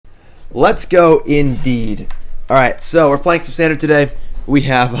Let's go indeed. All right, so we're playing some standard today. We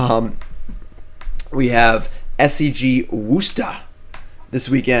have SCG Worcester this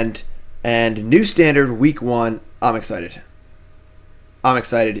weekend and new standard week 1. I'm excited.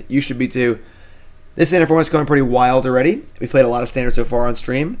 You should be too. This standard format's going pretty wild already. We played a lot of standard so far on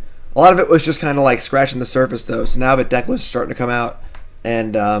stream. A lot of it was just kind of like scratching the surface though. So now the deck was starting to come out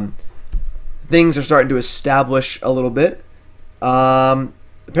and things are starting to establish a little bit.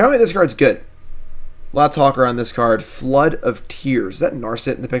 Apparently this card's good. A lot of talk around this card. Flood of Tears. Is that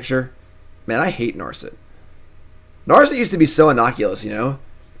Narset in the picture? Man, I hate Narset. Narset used to be so innocuous, you know?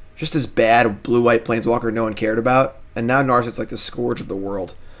 Just this bad blue-white planeswalker no one cared about. And now Narset's like the scourge of the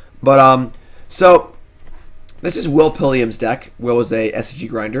world. But, so, this is Will Pulliam's deck. Will was a SCG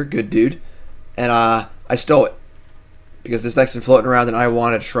grinder. Good dude. And, I stole it. Because this deck's been floating around and I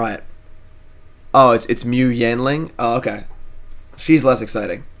wanted to try it. Oh, it's Mew Yanling? Oh, okay. She's less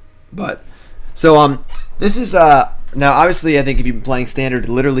exciting. But, so, this is, now obviously I think if you've been playing standard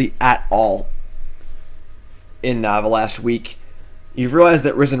literally at all in the last week, you've realized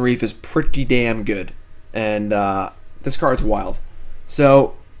that Risen Reef is pretty damn good. And, this card's wild.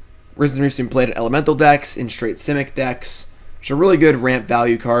 So, Risen Reef's been played in elemental decks, in straight Simic decks. It's a really good ramp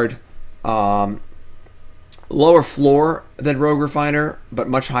value card. Lower floor than Rogue Refiner, but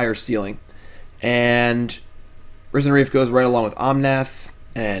much higher ceiling. And Risen Reef goes right along with Omnath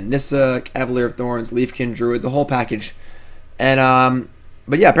and Nissa, Cavalier of Thorns, Leafkin Druid, the whole package. And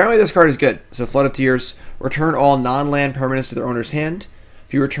but yeah, apparently this card is good. So Flood of Tears, return all non-land permanents to their owner's hand.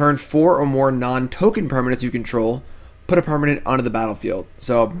 If you return 4 or more non-token permanents you control, put a permanent onto the battlefield.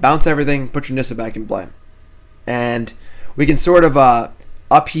 So bounce everything, put your Nissa back in play. And we can sort of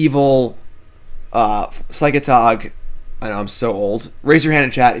upheaval Psychotog. I know I'm so old. Raise your hand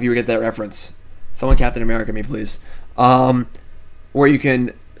in chat if you get that reference. Someone Captain America me, please. Where you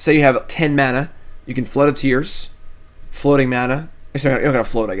can, say you have 10 mana, you can Flood of Tears, floating mana. You're not going to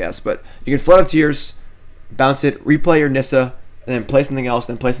float, I guess, but you can Flood of Tears, bounce it, replay your Nissa, and then play something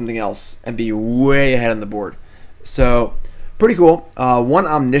else, and be way ahead on the board. So, pretty cool. 1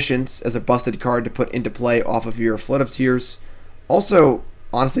 Omniscience as a busted card to put into play off of your Flood of Tears. Also,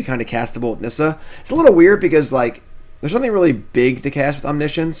 honestly, kind of castable with Nissa. It's a little weird because, like, there's nothing really big to cast with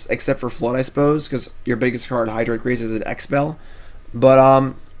Omniscience, except for Flood, I suppose, because your biggest card, Hydroid Krasis, is an X-Spell.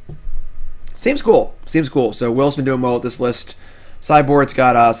 But, seems cool. So, Will's been doing well with this list. Sideboard's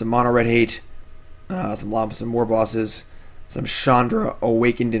got some Mono Red Hate, some Warbosses, some Chandra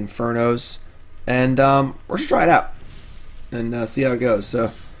Awakened Infernos, and we're just try it out and see how it goes.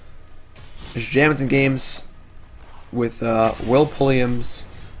 So, just jamming some games with Will Pulliam's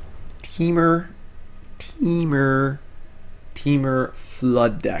Temur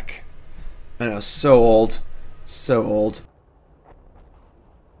Flood deck. I know, so old.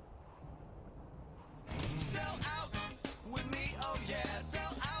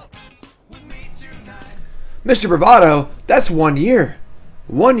 Mr. Bravado, that's 1 year.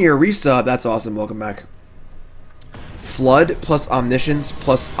 1 year resub, that's awesome, welcome back. Flood plus Omniscience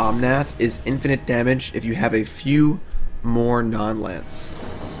plus Omnath is infinite damage if you have a few more non-lands.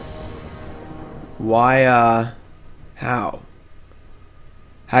 Why, how?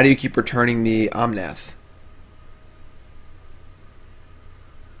 How do you keep returning the Omnath?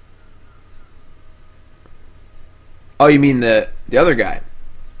 Oh, you mean the other guy?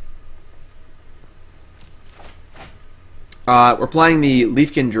 We're playing the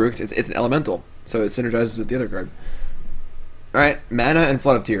Leafkin Druid. It's an elemental, so it synergizes with the other card. Alright, mana and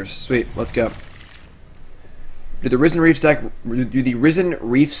Flood of Tears. Sweet, let's go. Do the Risen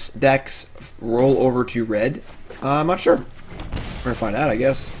Reef's decks roll over to red? I'm not sure. We're gonna find out, I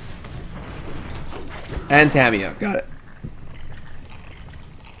guess. And Tamiyo, got it.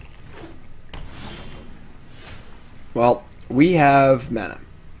 Well, we have mana.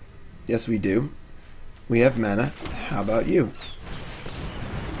 Yes, we do. We have mana. How about you?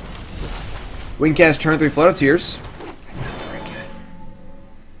 We can cast turn 3 Flood of Tears. That's not very good.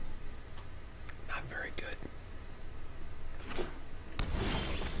 Not very good.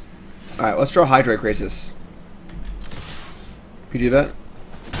 Alright, let's draw Hydroid Krasis. Can you do that?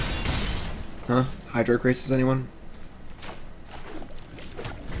 Huh? Hydroid Krasis, anyone?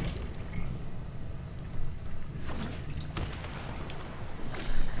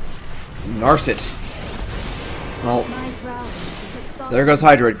 Narset. Well, there goes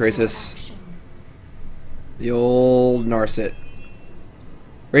Hydroid Krasis. The old Narset.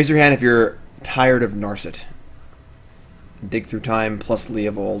 Raise your hand if you're tired of Narset. Dig Through Time plus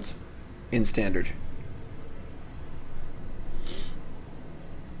Leovold in Standard.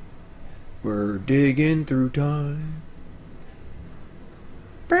 We're digging through time.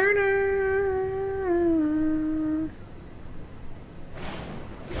 Burner.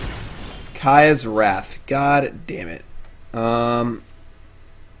 Kaya's Wrath. God damn it.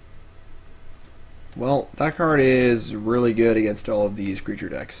 Well, that card is really good against all of these creature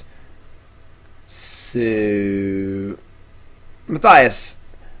decks. So, Matthias,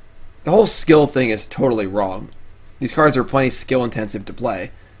 the whole skill thing is totally wrong. These cards are plenty skill intensive to play.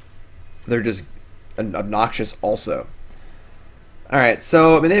 They're just obnoxious also. Alright,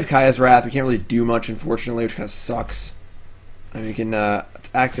 so, I mean, they have Kaya's Wrath. We can't really do much, unfortunately, which kind of sucks. I mean, we can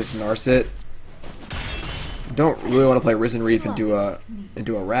attack this Narset. Don't really want to play Risen Reef into a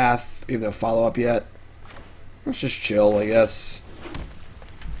Wrath, even though follow up yet. Let's just chill, I guess.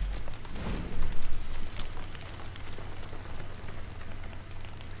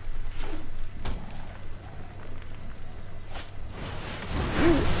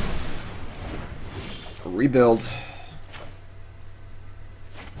 Rebuild.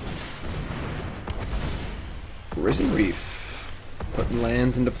 Risen Reef. Putting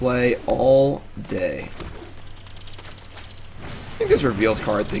lands into play all day. I think this revealed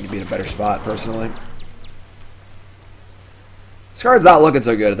card thing could be in a better spot, personally. This card's not looking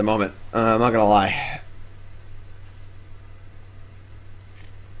so good at the moment. I'm not gonna lie.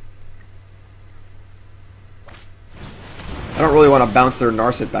 I don't really want to bounce their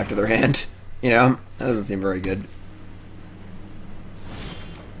Narset back to their hand. You know, that doesn't seem very good.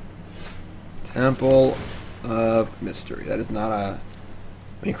 Temple of Mystery. That is not a...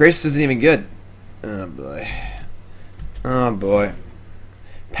 I mean, Krasis isn't even good. Oh, boy. Oh, boy.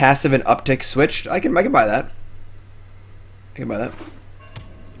 Passive and uptick switched. I can buy that. I can buy that.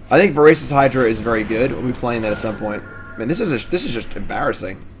 I think Voracious Hydra is very good. We'll be playing that at some point. Man, this is just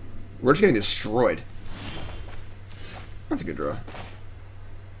embarrassing. We're just getting destroyed. That's a good draw.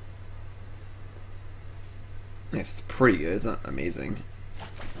 It's pretty good. It's not amazing.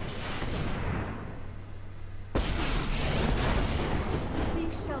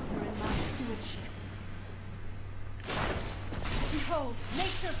 Seek shelter in my stewardship. Behold,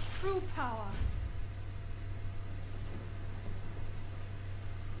 nature's true power.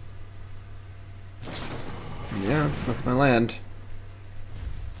 Yeah, that's my land.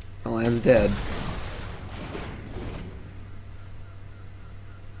 My land's dead.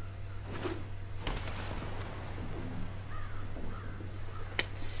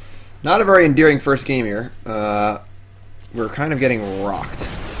 Not a very endearing first game here. We're kind of getting rocked.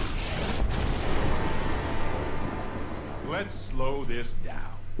 Let's slow this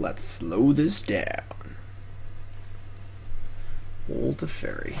down. Let's slow this down. Hold to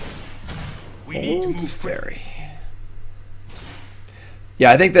Ferry. We need to Hold to move Ferry.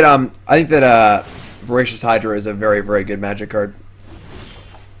 Yeah, I think that Voracious Hydra is a very, very good Magic card.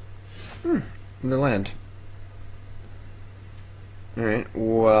 Another land. Alright,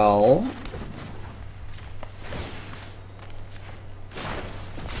 well...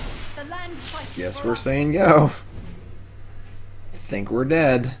 Guess we're saying go. Think we're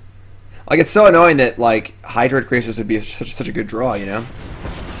dead. Like, it's so annoying that, like, Hydroid Krasis would be such a good draw, you know?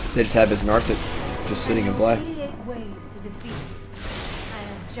 They just have his Narset just sitting in play. 88 ways to defeat. I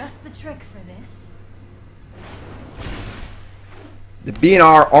have just the trick for this. The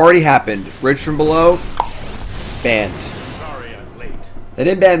BNR already happened. Bridge from below, banned. Sorry I'm late. They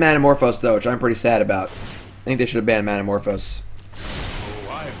didn't ban Manamorphose, though, which I'm pretty sad about. I think they should have banned Manamorphose. Oh,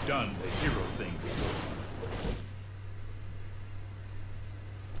 I've done the hero thing before.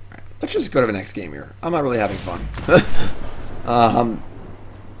 Let's just go to the next game here. I'm not really having fun.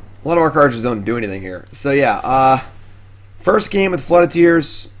 A lot of our cards just don't do anything here. So yeah, first game with Flood of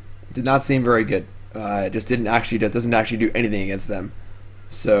Tears did not seem very good. It just doesn't actually do anything against them.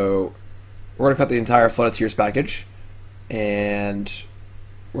 So we're gonna cut the entire Flood of Tears package, and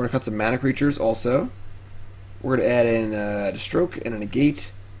we're gonna cut some mana creatures also. We're gonna add in a Stroke and a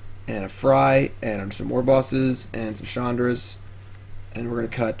Negate and a Fry and some Warbosses and some Chandras, and we're gonna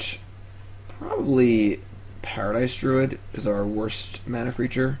cut probably Paradise Druid is our worst mana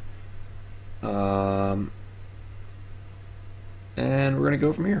creature. And we're gonna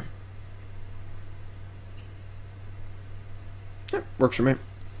go from here. Yep, works for me.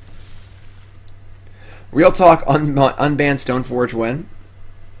 Real talk, unbanned Stoneforge win.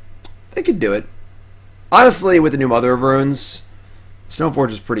 They could do it. Honestly, with the new Mother of Runes, Stoneforge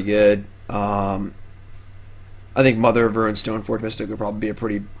is pretty good. I think Mother of Runes, Stoneforge Mystic would probably be a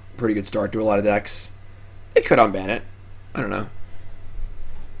pretty good start to a lot of decks. They could unban it. I don't know.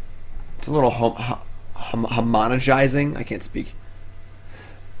 It's a little homogenizing. I can't speak.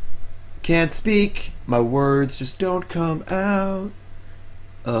 Can't speak. My words just don't come out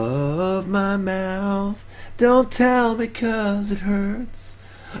of my mouth. Don't tell me 'cause it hurts.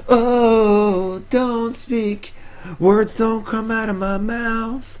 Oh, don't speak. Words don't come out of my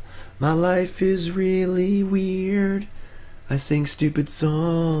mouth. My life is really weird. I sing stupid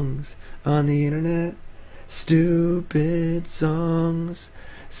songs on the internet. Stupid songs.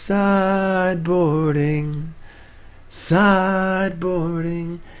 Sideboarding.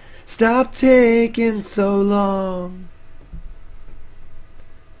 Sideboarding. Stop taking so long.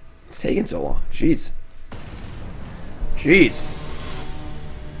 It's taking so long. Jeez. Jeez.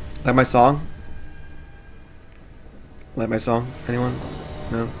 Like my song? Like my song? Anyone?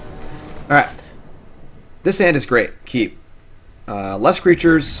 No? Alright. This hand is great. Keep. Less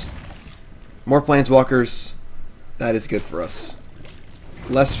creatures. More planeswalkers. That is good for us.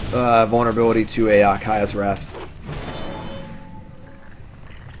 Less vulnerability to a Kaya's Wrath.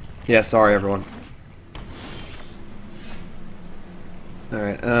 Yeah, sorry everyone.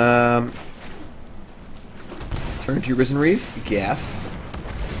 Alright, turn to Risen Reef. Gas.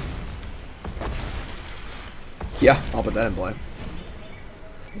 Yeah, I'll put that in play.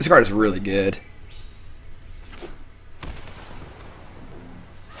 This card is really good.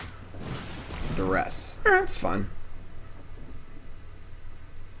 Duress. That's fun.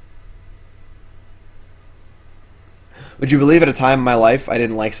 Would you believe at a time in my life I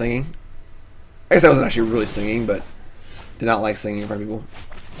didn't like singing? I guess I wasn't actually really singing, but did not like singing in front of people.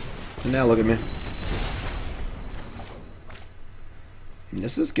 And now look at me.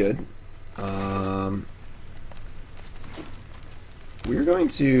 This is good. We're going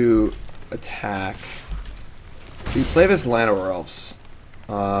to attack. We play this Llanowar Elves.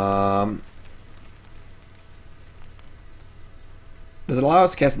 Does it allow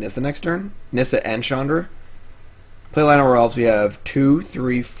us to cast Nissa next turn? Nissa and Chandra? Play Llanowar Elves. We have 2,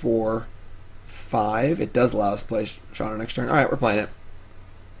 3, 4, 5. It does allow us to play Chandra next turn. Alright, we're playing it.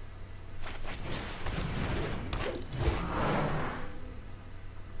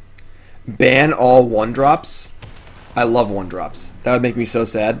 Ban all 1-drops? I love 1-drops. That would make me so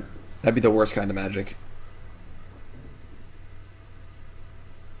sad. That'd be the worst kind of magic.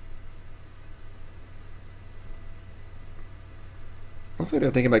 Looks like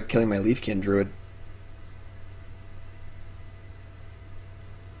they're thinking about killing my Leafkin Druid.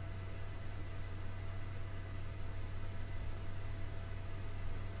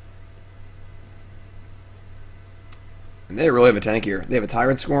 And they really have a tank here. They have a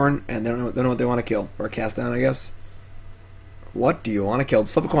Tyrant Scorn, and they don't know what they want to kill. Or cast down, I guess. What do you want to kill?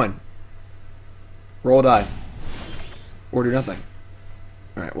 Let's flip a coin. Roll a die. Or do nothing.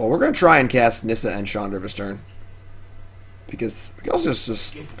 Alright, well, we're going to try and cast Nissa and Chandra this turn. Because we can also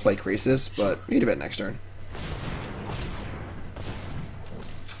just play Krasis, but we need a bit next turn.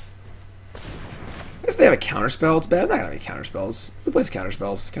 I guess they have a counterspell. It's bad. I'm not going to have any counterspells. Who plays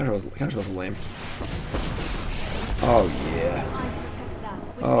counterspells? Counterspells are lame. Oh, yeah.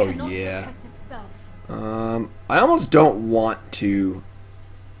 Oh, yeah. I almost don't want to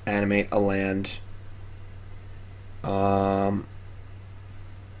animate a land. I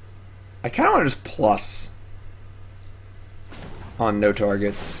kind of want to just plus on no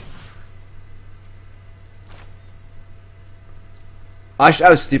targets. I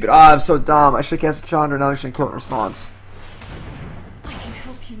was stupid. I'm so dumb. I should have cast Chandra. Now I shouldn't kill it in response. I can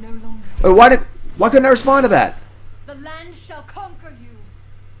help you no longer. Wait, why couldn't I respond to that? The land shall conquer you.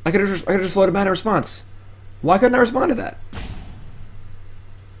 I could have just floated back in response. Why couldn't I respond to that?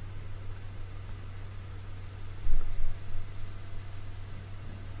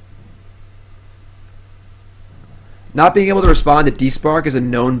 Not being able to respond to Despark is a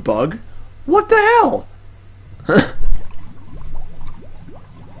known bug? What the hell?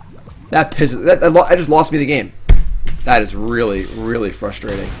 That pisses. That just lost me the game. That is really, really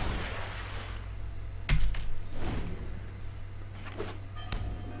frustrating.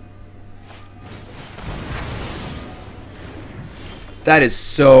 That is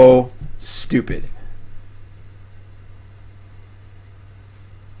so stupid.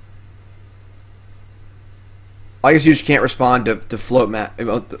 I guess you just can't respond to float mat.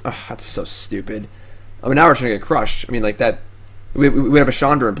 That's so stupid. I mean, now we're trying to get crushed. I mean, like that. We have a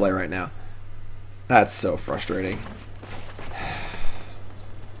Chandra in play right now. That's so frustrating.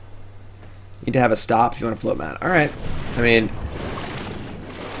 You need to have a stop if you want to float mat. Alright. I mean,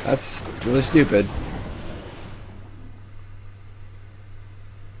 that's really stupid.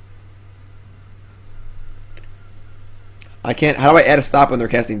 I can't. How do I add a stop when they're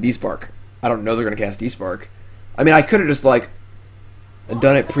casting Despark? I don't know they're going to cast Despark. I mean, I could have just, like,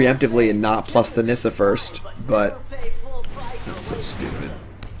 done it preemptively and not plus the Nissa first, but that's so stupid.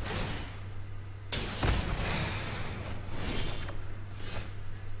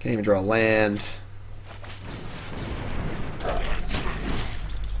 Can't even draw a land.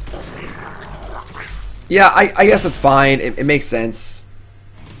 Yeah, I guess that's fine. It makes sense.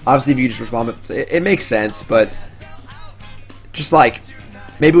 Obviously, if you just respond, it makes sense, but just like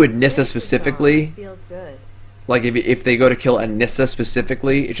maybe with Nissa specifically, Feels good. like if they go to kill a Nissa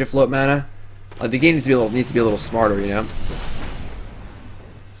specifically, it should float mana. Like the game needs to be a little smarter, you know.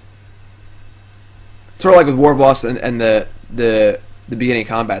 Sort of like with Warboss and the beginning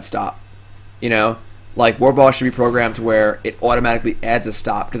combat stop, you know. Like Warboss should be programmed to where it automatically adds a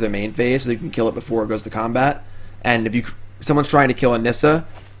stop to the main phase, so you can kill it before it goes to combat. And if someone's trying to kill a Nissa,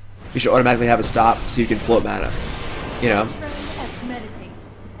 you should automatically have a stop so you can float mana, you know. Meditate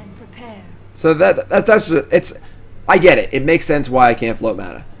and prepare. So it's I get it. It makes sense why I can't float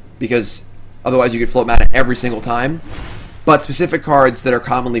mana, because otherwise you could float mana every single time. But specific cards that are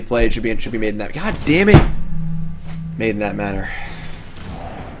commonly played should be made in that. God damn it! Made in that manner.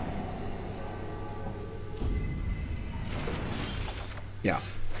 Yeah.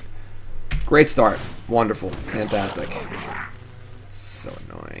 Great start. Wonderful. Fantastic. So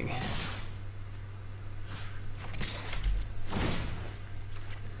annoying.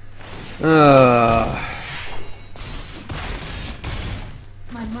 My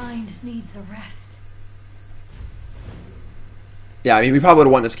mind needs a rest. Yeah, I mean, we probably would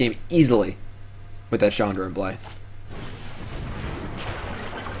have won this game easily with that Chandra in play.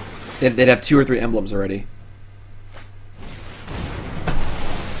 They'd have 2 or 3 emblems already.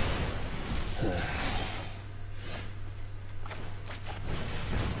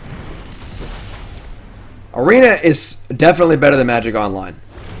 Arena is definitely better than Magic Online.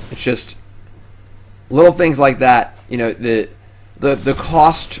 It's just little things like that. You know, the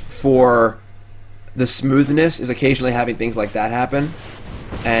cost for the smoothness is occasionally having things like that happen,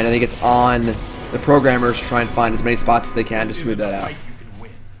 and I think it's on the programmers to try and find as many spots as they can to smooth that out.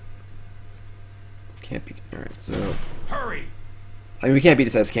 Can't be. All right, so Hurry! I mean, we can't beat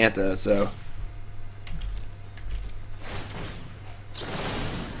this as Kanta, so.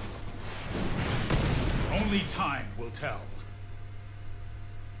 Only time will tell.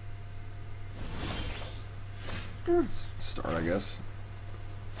 Let's start, I guess.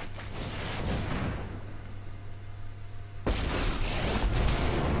 Let's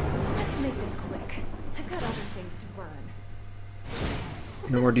make this quick. I've got other things to burn.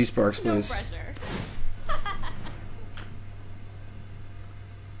 No more D-Sparks, please. No pressure.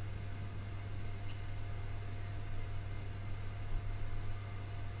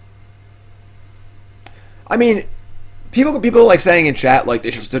 I mean, people like saying in chat like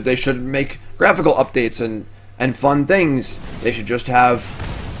they should make graphical updates and fun things. They should just have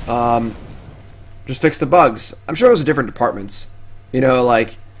just fix the bugs. I'm sure those are different departments. You know,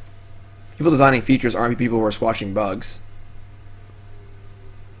 like people designing features aren't people who are squashing bugs.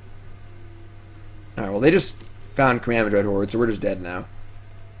 All right, well they just found Command Dread Horde, so we're just dead now.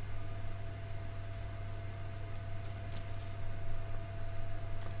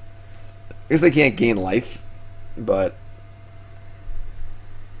 I guess they can't gain life, but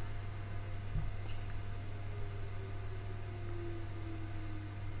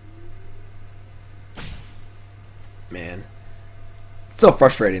man, it's still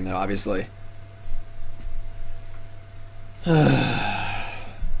frustrating though, obviously. In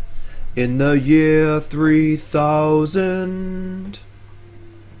the year 3000.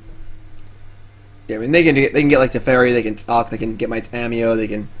 Yeah, I mean they can get like the fairy, they can talk, they can get my Tamiyo, they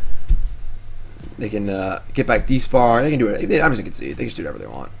can get back D-Spar. They can do it. I'm just gonna concede. They can just do whatever they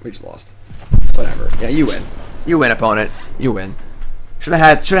want. We just lost. Whatever. Yeah, you win. You win, opponent. You win. Should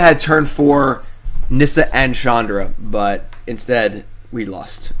have had turn 4 Nissa and Chandra, but instead we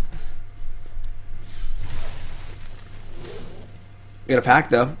lost. We got a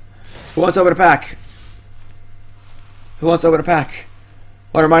pack though. Who wants to open a pack? Who wants to open a pack?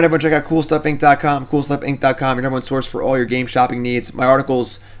 Well, I remind everyone, check out CoolStuffInc.com. CoolStuffInc.com, your number one source for all your game shopping needs. My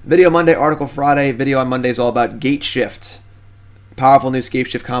articles, video Monday, article Friday. Video on Monday is all about Gate Shift. Powerful new Scape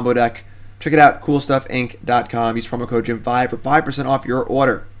Shift combo deck. Check it out, CoolStuffInc.com. Use promo code Jim5 for 5% off your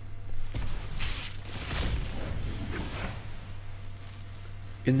order.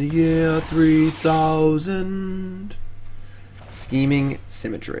 In the year 3000. Scheming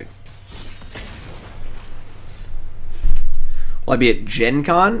Symmetry. Will I be at Gen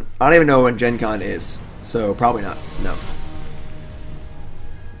Con? I don't even know when Gen Con is, so probably not. No.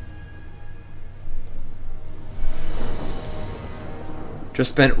 Just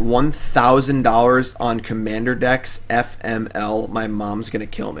spent $1,000 on Commander decks. FML. My mom's gonna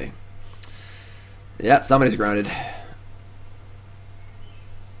kill me. Yeah, somebody's grounded.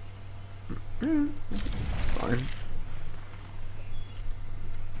 Fine.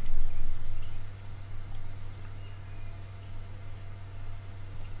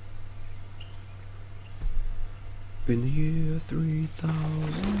 In the year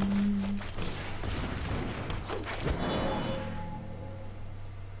 3000.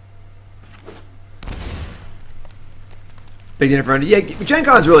 Big dinner friend. Yeah, Gen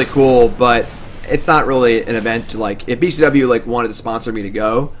Con's really cool, but it's not really an event to, like, if BCW like wanted to sponsor me to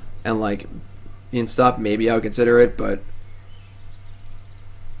go and like and stuff, maybe I would consider it, but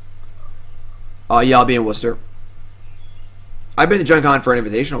yeah, I'll be in Worcester. I've been to Gen Con for an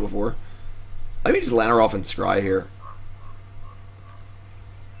invitational before. Let me just Llanowar Elf and Scry here.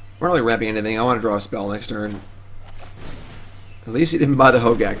 We're not really ramping anything. I want to draw a spell next turn. At least he didn't buy the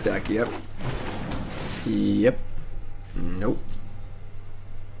Hogak deck. Yep. Yep. Nope.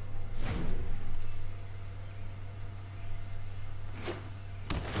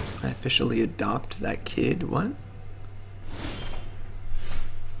 I officially adopt that kid. What?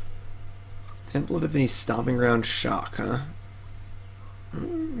 Temple of Epiphany, Stomping Ground, Shock, huh?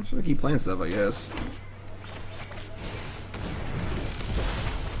 I'm just gonna keep playing stuff, I guess.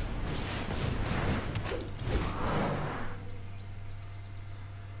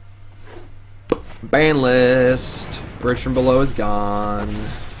 Ban list. Bridge from Below is gone.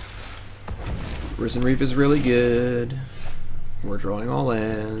 Risen Reef is really good. We're drawing all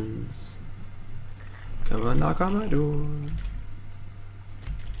lands. Come on, knock on my door.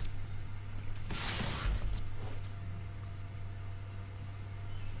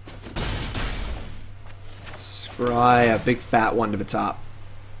 Scry a big fat one to the top.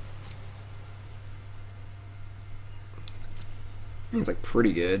 I mean, it's like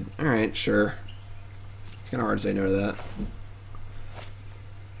pretty good. Alright, sure. It's kind of hard to say no to that.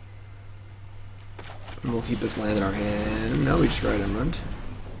 And we'll keep this land in our hand. No, we tried and run.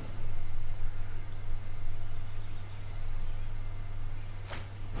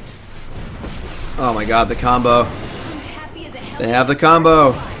 Oh my god, the combo. They have the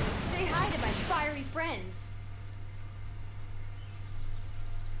combo. Say hi to my fiery friends.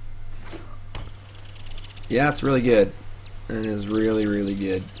 Yeah, it's really good. It is really, really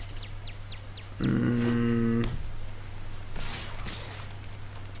good.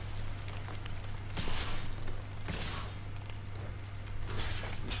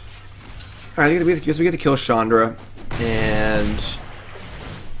 Alright, I guess we get to kill Chandra, and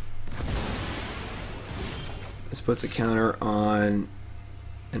this puts a counter on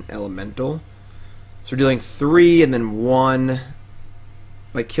an elemental. So we're dealing 3 and then 1. If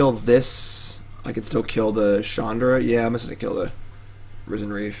I kill this, I could still kill the Chandra. Yeah, I'm just gonna kill the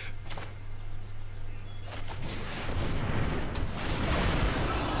Risen Reef.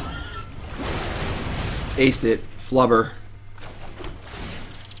 Aced it. Flubber.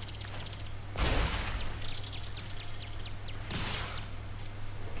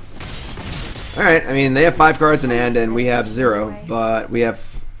 Alright, I mean, they have 5 cards in hand and we have 0, but we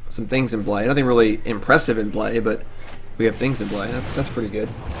have some things in play. Nothing really impressive in play, but we have things in play. That's pretty good.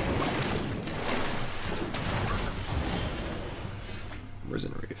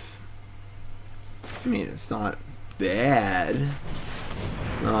 Risen Reef. I mean, it's not bad.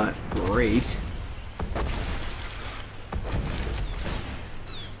 It's not great.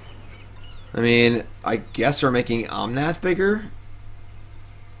 I mean, I guess we're making Omnath bigger.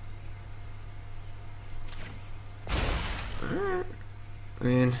 I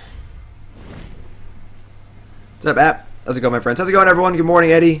mean, what's up, app? How's it going, my friends? How's it going, everyone? Good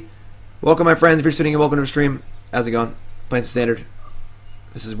morning, Eddie. Welcome, my friends. If you're sitting, welcome to the stream. How's it going? Playing some standard.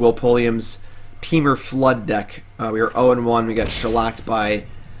 This is Will Pulliam's Temur Flood deck. We are 0-1. We got shellacked by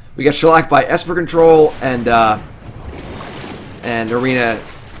Esper Control, and Arena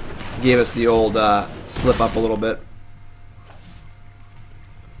gave us the old slip up a little bit.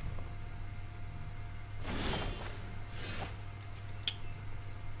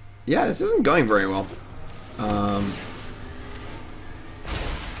 Yeah, this isn't going very well.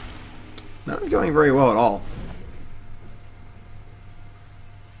 Not going very well at all.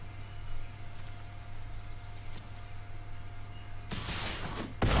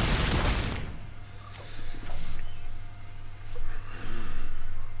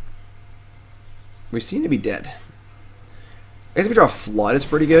 We seem to be dead. I guess if we draw a Flood, it's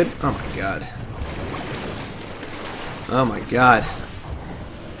pretty good. Oh my god. Oh my god.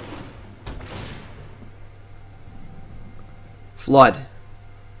 Flood.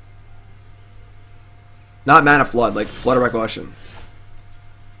 Not Mana Flood, like Flood of Recollection.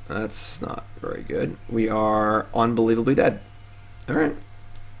 That's not very good. We are unbelievably dead. Alright.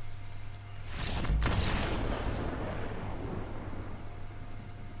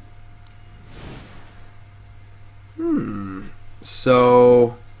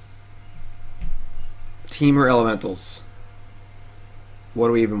 So, Temur Elementals. What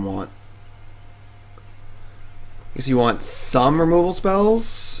do we even want? I Guess you want some removal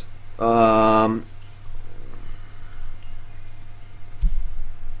spells.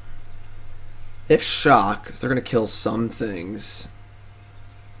 If shock, 'cause they're gonna kill some things.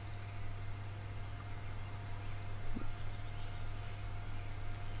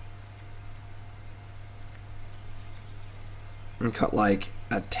 And cut like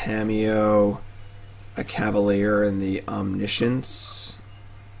a Tamiyo, a Cavalier, and the Omniscience.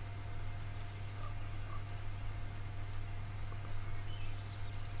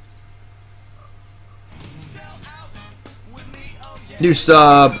 New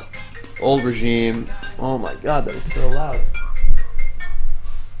sub, old regime. Oh my god, that is so loud.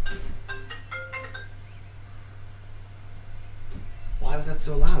 Why was that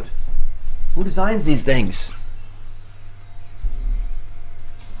so loud? Who designs these things?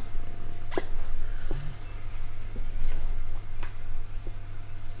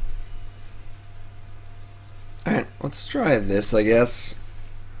 Alright, let's try this, I guess.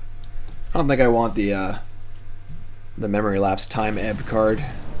 I don't think I want the memory lapse time ebb card.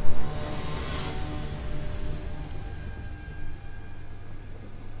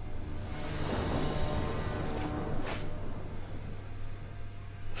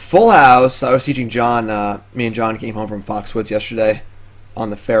 Full House. I was teaching John. Me and John came home from Foxwoods yesterday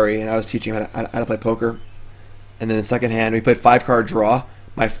on the ferry, and I was teaching him how to play poker. And then the second hand, we played 5-card draw.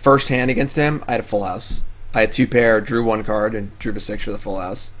 My first hand against him, I had a full house. I had 2 pair, drew 1 card, and drew a 6 for the full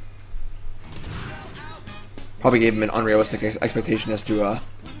house. Probably gave him an unrealistic expectation as to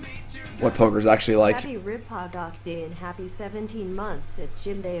what poker's actually like. Happy Ripodok Day and happy 17 months at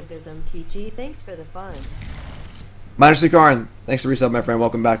Jim Day of MTG. Thanks for the fun. Minus Karn, thanks for resub, my friend.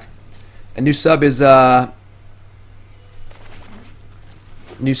 Welcome back. A new sub is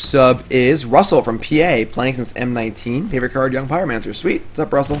Russell from PA, playing since M19. Favorite card, Young Pyromancer. Sweet. What's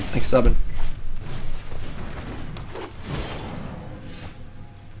up, Russell? Thanks for subbing.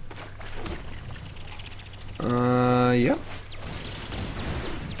 Yep.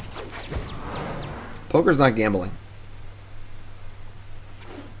 Poker's not gambling.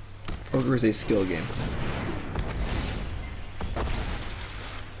 Poker is a skill game.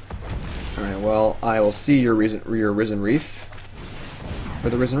 Alright, well, I will see your Risen Reef. For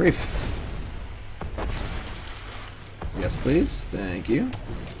the Risen Reef. Yes, please. Thank you.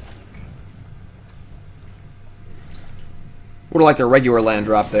 Would have liked a regular land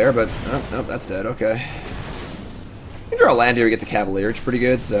drop there, but oh, nope, that's dead. Okay. You draw a land here, we get the Cavalier. It's pretty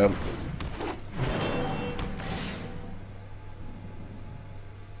good, so.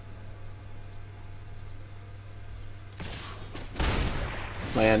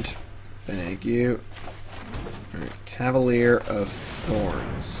 Land. Thank you. Alright, Cavalier of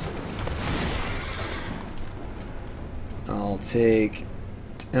Thorns. I'll take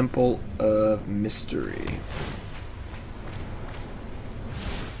Temple of Mystery.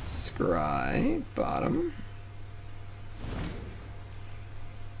 Scry, bottom.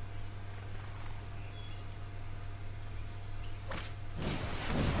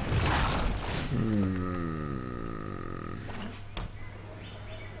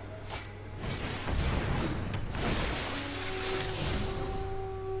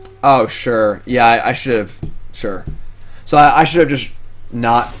 Oh, sure. Yeah, I should have. Sure. So I should have just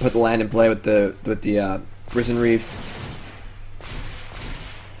not put the land in play with the Risen Reef,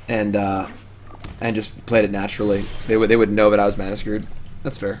 and just played it naturally, so they would know that I was mana screwed.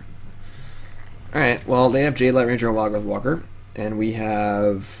 That's fair. All right. Well, they have Jade Light Ranger and Wildgrowth Walker, and we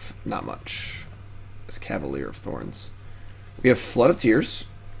have not much. It's Cavalier of Thorns. We have Flood of Tears,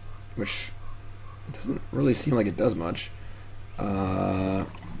 which doesn't really seem like it does much.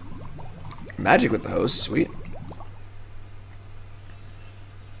 Magic with the host, sweet.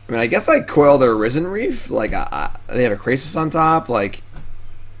 I mean, I guess I coil their Risen Reef. Like, they have a Krasis on top. Like,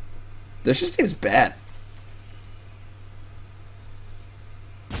 this just seems bad.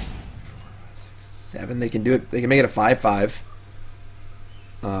 7, they can do it. They can make it a 5/5.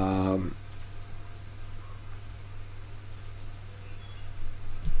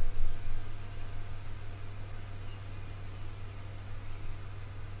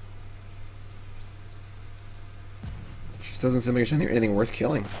 Just doesn't seem like there's anything worth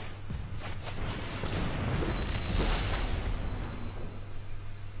killing.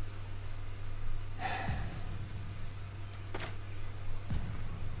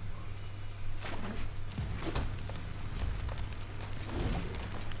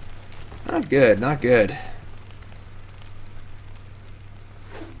 Not good, not good.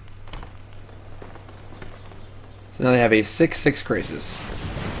 So now they have a 6/6 Krasis.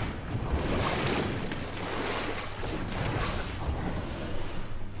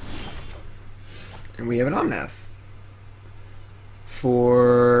 And we have an Omnath.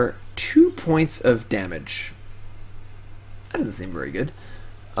 for 2 points of damage. That doesn't seem very good.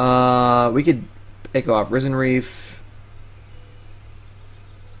 We could pick off Risen Reef,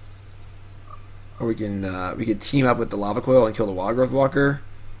 or we could team up with the Lava Coil and kill the Wild Growth Walker.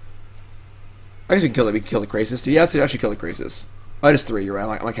 I guess we can kill it. We can kill the Krasis too. Yeah, let's actually kill the Krasis. Oh, it is 3. You're right.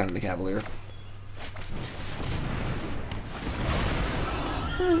 I'm not counting the Cavalier.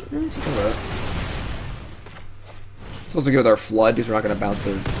 Let's go with that. Let's also go with our Flood because we're not going to bounce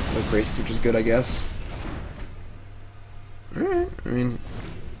the Krasis, which is good, I guess. Alright, I mean,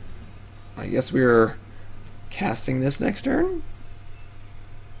 I guess we're casting this next turn.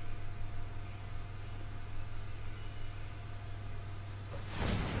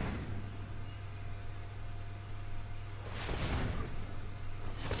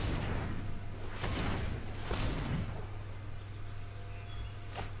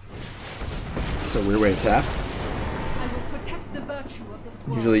 It's a weird way to tap. I will protect the virtue of this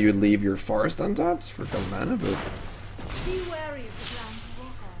world. Usually you would leave your Forest untapped for double mana, but Be wary of the ground you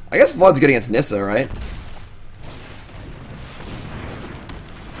walk on. I guess Flood's good against Nissa, right?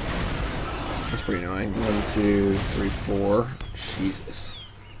 That's pretty annoying. 1, 2, 3, 4. Jesus.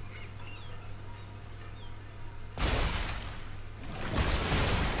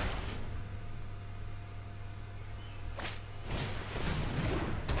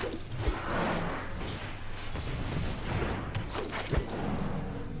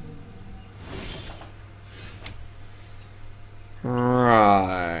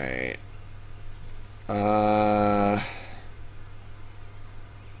 Right.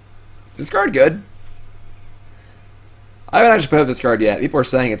 Is this card good? I haven't actually played with this card yet. People are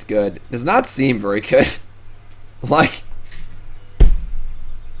saying it's good. It does not seem very good. Like,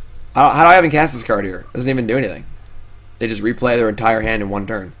 how do I even cast this card here? It doesn't even do anything. They just replay their entire hand in one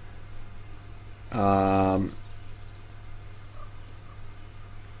turn.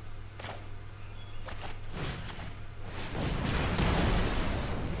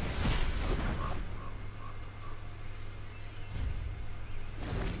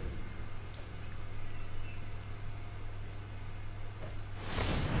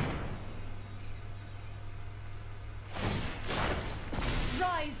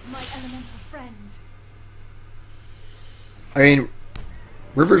 I mean,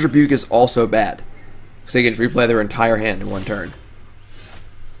 River's Rebuke is also bad, because they can just replay their entire hand in one turn.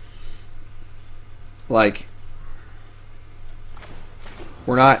 Like,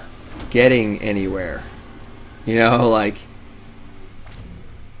 we're not getting anywhere. You know, like,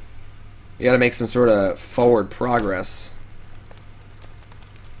 you gotta make some sort of forward progress.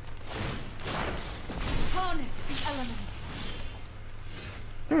 Harness the elements.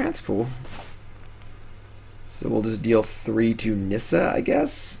 Alright, that's cool. So we'll just deal 3 to Nissa, I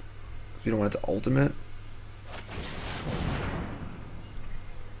guess? Because we don't want it to ultimate.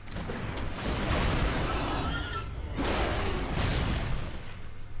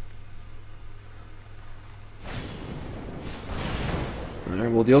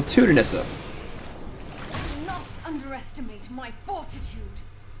 Alright, we'll deal 2 to Nissa. Do not underestimate my fortitude.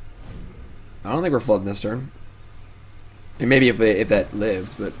 I don't think we're flooding this turn. And maybe if that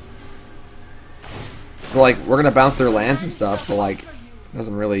lives, but... So, like, we're gonna bounce their lands and stuff, but, like, it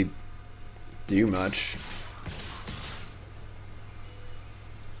doesn't really do much.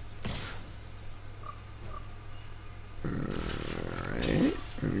 Alright,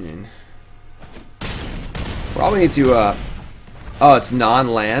 I mean... Probably need to, oh, it's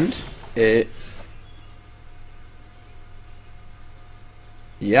non-land?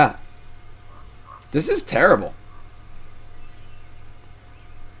 Yeah. This is terrible.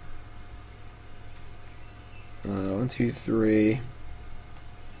 One, two, three.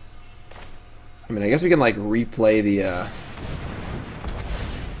 I mean, I guess we can, like, replay the,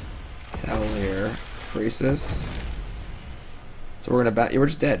 Cavalier Krasis. So we're gonna we're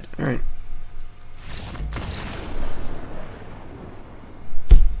just dead. Alright.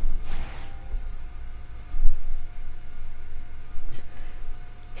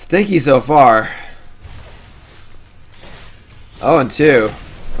 Stinky so far. 0-2.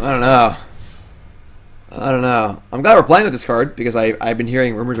 I don't know. I'm glad we're playing with this card because I've been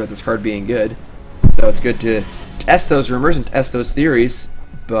hearing rumors about this card being good. So it's good to test those rumors and test those theories.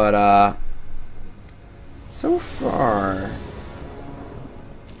 But, so far,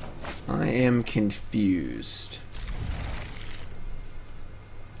 I am confused.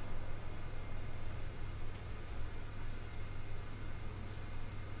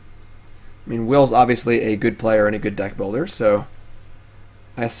 I mean, Will's obviously a good player and a good deck builder, so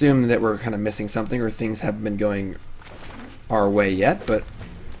I assume that we're kind of missing something or things haven't been going our way yet, but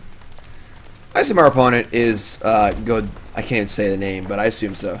I assume our opponent is good. I can't even say the name, but I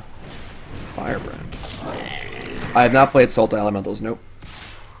assume so. Firebrand. I have not played Salt Elementals. Nope.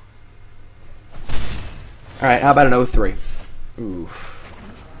 Alright, how about an 0-3? Ooh.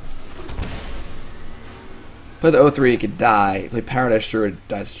 Play the 0-3, it could die. Play Paradise Druid,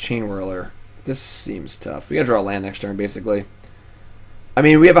 dies Chain Whirler. This seems tough. We gotta draw a land next turn, basically. I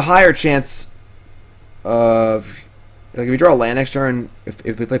mean, we have a higher chance of... Like, if we draw a land next turn, if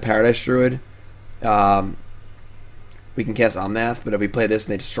we play Paradise Druid, we can cast Omnath, but if we play this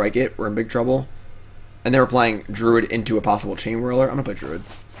and they just strike it, we're in big trouble. And then we're playing Druid into a possible Chain Whirler. I'm gonna play Druid.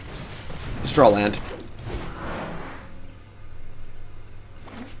 Let's draw land.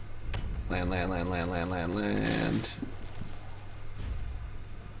 Land.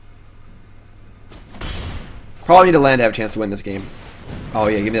 Probably need a land to have a chance to win this game. Oh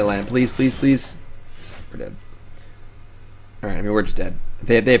yeah, give me the land. Please, please, please. We're dead. Alright, I mean, we're just dead.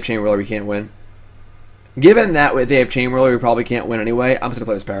 If they have Chain Whirler, we can't win. Given that if they have Chain Whirler, we probably can't win anyway, I'm just going to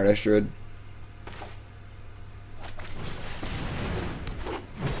play this Paradise Druid.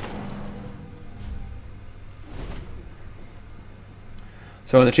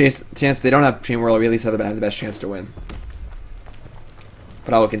 So in the chance they don't have Chain Whirler, we at least have the best chance to win.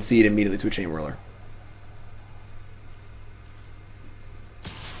 But I will concede immediately to a Chain Whirler.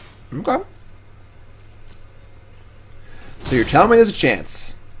 Okay. So you're telling me there's a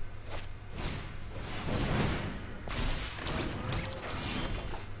chance.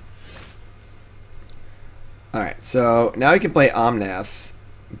 Alright, so now we can play Omnath,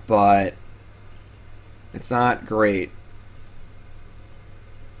 but it's not great.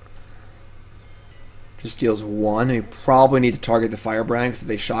 Just deals 1. We probably need to target the Firebrand because if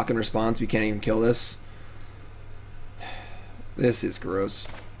they shock in response, we can't even kill this. This is gross.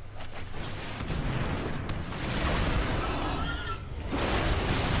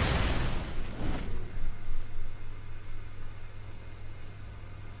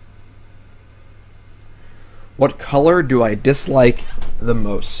 What color do I dislike the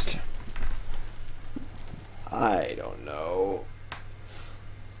most? I don't know.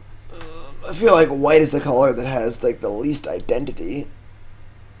 I feel like white is the color that has like the least identity.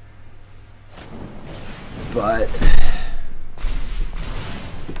 But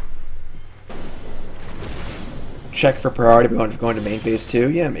check for priority going to main phase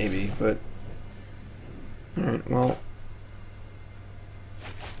 2? Yeah, maybe, but alright, well.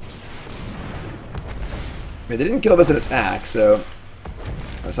 I mean, they didn't kill us an attack, so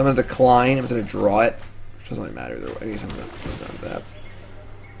I'm going to decline. I'm just going to draw it. Which doesn't really matter. I guess I'm going to that.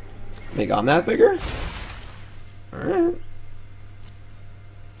 Make Omnath bigger? Alright.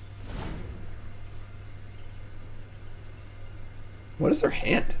 What is their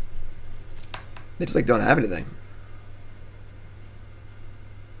hand? They just like don't have anything.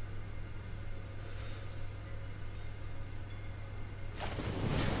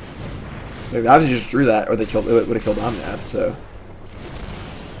 They obviously just drew that, or they would have killed Omnath, so.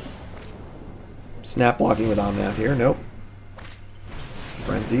 Snap blocking with Omnath here, nope.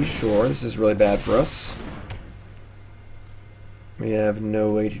 Frenzy, sure, this is really bad for us. We have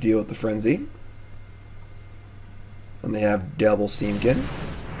no way to deal with the Frenzy. And they have double Steamkin.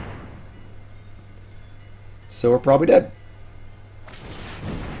 So we're probably dead.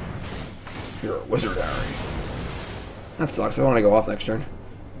 You're a wizard, Harry. That sucks, I want to go off next turn.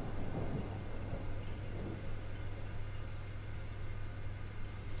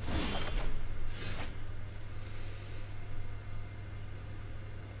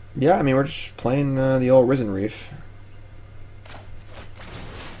 Yeah, I mean, we're just playing the old Risen Reef.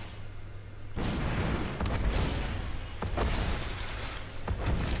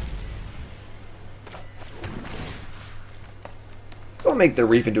 So I'll make the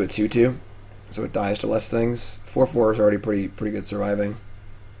Reef into a 2-2, so it dies to less things. 4-4 is already pretty good surviving.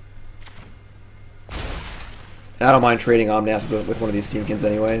 And I don't mind trading Omnath with one of these Steamkins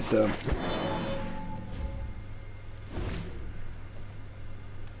anyway, so.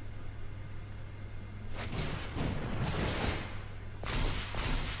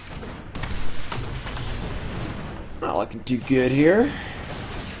 Not looking too good here.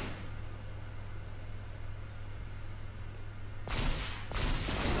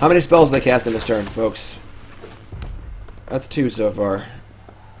 How many spells did they cast in this turn, folks? That's 2 so far.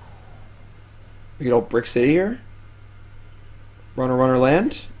 We get old Brick City here. Runner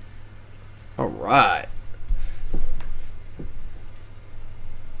land. Alright.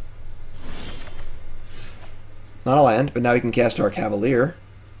 Not a land, but now we can cast our Cavalier.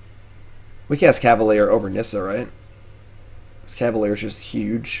 We cast Cavalier over Nissa, right? This Cavalier is just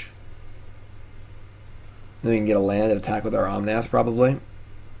huge. Then we can get a land and attack with our Omnath, probably.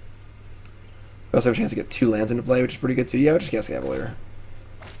 We also have a chance to get 2 lands into play, which is pretty good too. Yeah, we'll just guess Cavalier.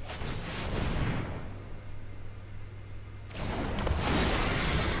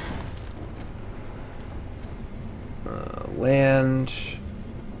 Land.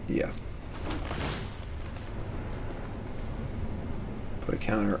 Yeah. Put a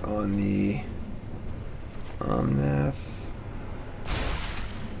counter on the Omnath.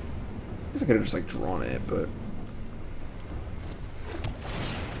 I guess I could have just like drawn it, but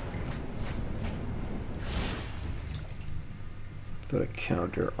put a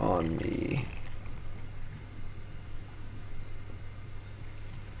counter on the.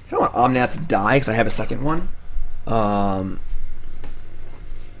 I don't want Omnath to die because I have a second one.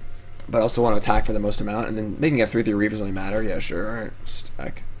 But I also want to attack for the most amount, and then making a 3/3 Reef doesn't really matter. Yeah, sure. Alright,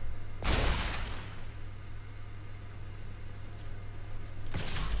 stack.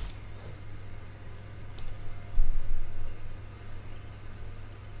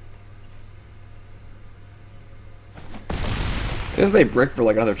 Because they brick for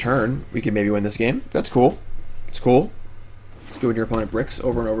like another turn, we can maybe win this game. That's cool. It's cool. Let's go when your opponent bricks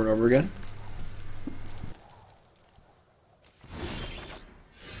over and over and over again.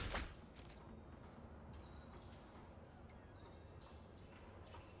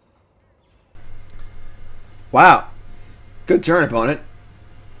 Wow. Good turn, opponent.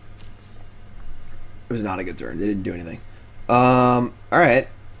 It was not a good turn. They didn't do anything. Alright.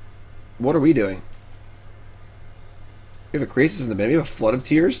 What are we doing? We have a Krasis in the bin. We have a Flood of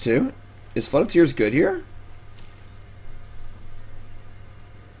Tears, too. Is Flood of Tears good here?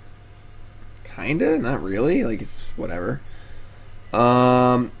 Kinda? Not really. Like, it's whatever.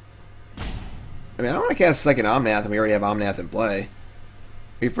 I mean, I don't want to cast a second Omnath, and we already have Omnath in play.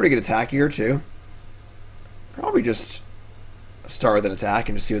 We have pretty good attack here, too. Probably just start with an attack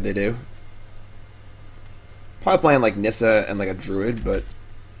and just see what they do. Probably playing like Nissa and like a Druid, but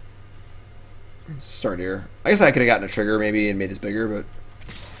let's start here. I guess I could have gotten a trigger maybe and made this bigger, but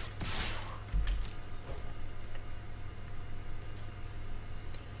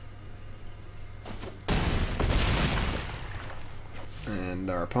and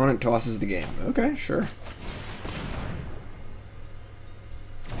our opponent tosses the game. Okay, sure.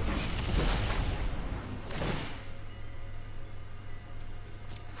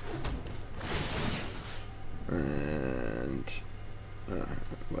 And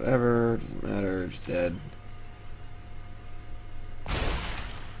whatever, doesn't matter, just dead.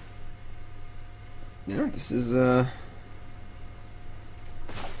 Yeah, this is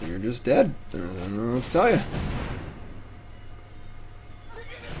you're just dead. I don't know what to tell you.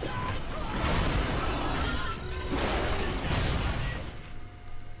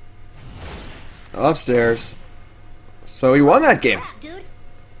 Upstairs. So he won that game.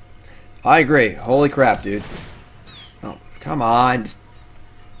 I agree. Holy crap, dude. Oh, come on.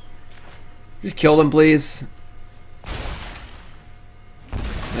 Just kill him, please.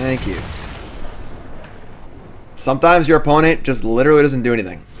 Thank you. Sometimes your opponent just literally doesn't do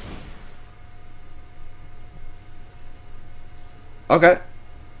anything. Okay.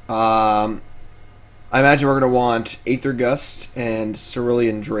 I imagine we're going to want Aether Gust and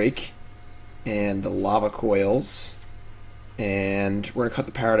Cerulean Drake and the Lava Coils. And we're going to cut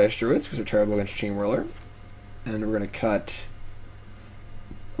the Paradise Druids because they're terrible against Chain Whirler. And we're going to cut...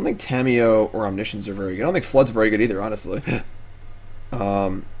 I don't think Tamiyo or Omniscience are very good. I don't think Flood's very good either, honestly.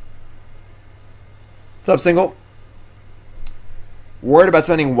 What's up, Single? Worried about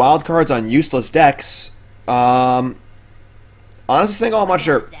spending wild cards on useless decks. Honestly, Single, I'm not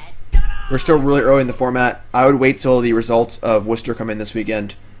sure. We're still really early in the format. I would wait till the results of Worcester come in this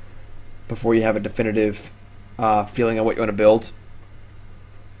weekend before you have a definitive... feeling on what you want to build.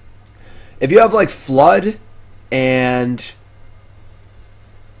 If you have like Flood and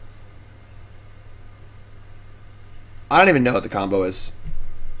I don't even know what the combo is,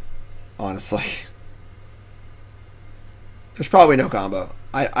 honestly. There's probably no combo.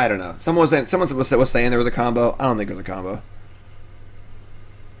 I don't know. Someone was saying there was a combo. I don't think there's a combo.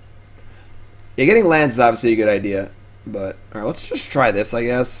 Yeah, getting lands is obviously a good idea, but all right, let's just try this, I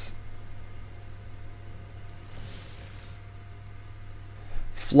guess.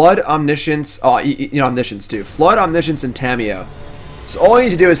 Flood, Omniscience, Omniscience too. Flood, Omniscience, and Tamiyo. So all you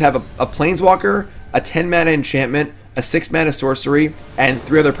need to do is have a Planeswalker, a 10 mana enchantment, a 6 mana sorcery, and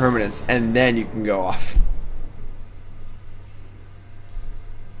 3 other permanents, and then you can go off.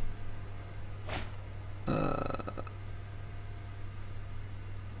 I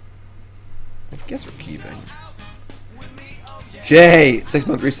guess we're keeping. Jay,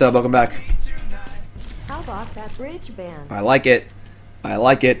 6-month resub, welcome back. How about that bridge band? I like it. I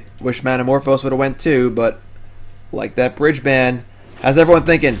like it. Wish Manamorphose would have went too, but like that bridge ban. How's everyone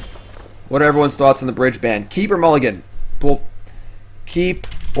thinking? What are everyone's thoughts on the bridge ban? Keep or mulligan? Keep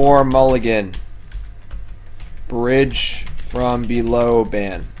or mulligan? Bridge from below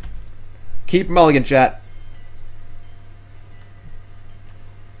ban. Keep mulligan, chat.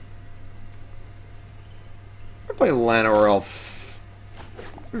 I play Llanowar Elf.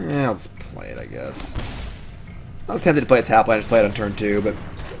 Yeah, I'll just play it, I guess. I was tempted to play a tap line, just play it on turn 2, but...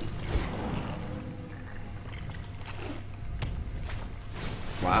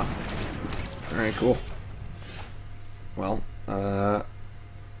 Wow. Alright, cool. Well, I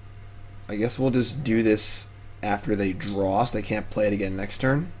guess we'll just do this after they draw, so they can't play it again next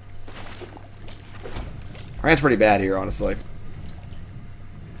turn. Our hand's pretty bad here, honestly.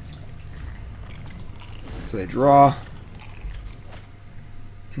 So they draw.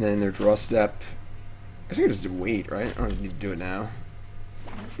 And then their draw step. I think I just wait, right? I don't need to do it now.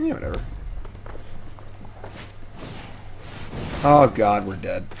 Yeah, whatever. Oh god, we're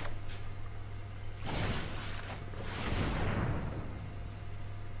dead.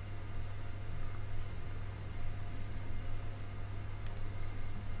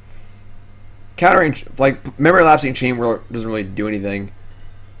 Countering, like, memory lapsing chain whirl doesn't really do anything.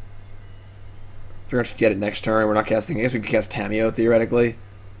 We're going to get it next turn. We're not casting. I guess we could cast Tamiyo, theoretically.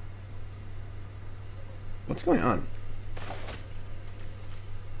 What's going on?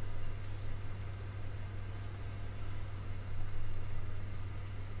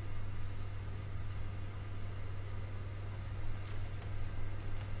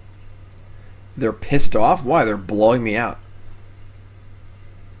 They're pissed off? Why? They're blowing me out.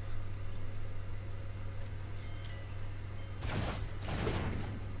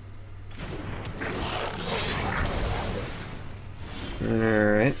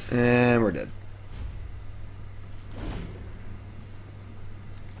 Alright, and we're dead.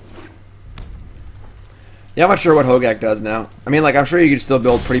 Yeah, I'm not sure what Hogak does now. I mean, like, I'm sure you could still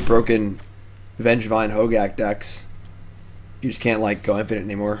build pretty broken Vengevine Hogak decks. You just can't, like, go infinite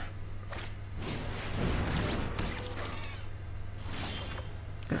anymore.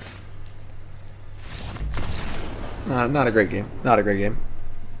 Not a great game. Not a great game.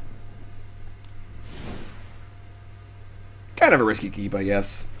 Kind of a risky keep, I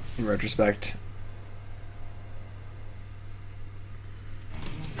guess, in retrospect.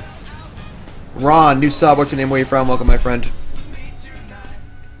 Ron, new sub. What's your name? Where you from? Welcome, my friend.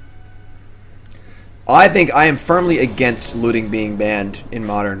 I think I am firmly against looting being banned in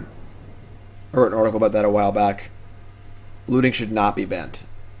Modern. I wrote an article about that a while back. Looting should not be banned.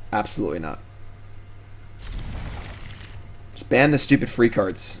 Absolutely not. Just ban the stupid free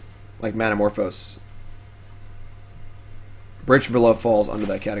cards, like Manamorphose. Bridge from Below falls under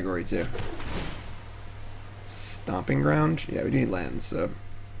that category, too. Stomping Ground? Yeah, we do need lands, so...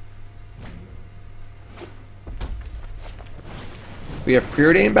 We have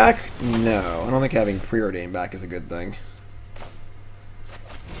Preordain back? No, I don't think having Preordain back is a good thing.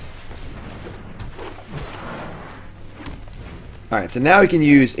 Alright, so now we can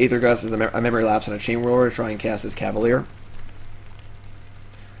use Aether Gust as a memory lapse on a Chain Whirler to try and cast as Cavalier.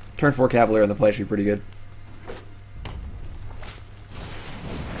 Turn 4 Cavalier on the play should be pretty good.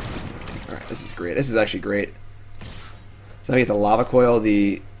 Alright, this is great. This is actually great. So now we get the Lava Coil,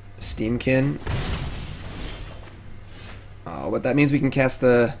 the Steamkin. Oh, but that means we can cast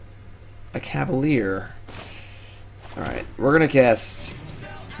a Cavalier. Alright, we're going to cast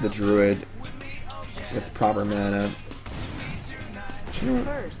the Druid with proper mana.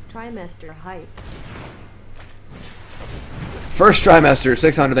 First trimester hype. First trimester,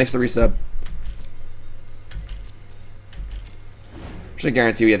 600, thanks to the resub. Should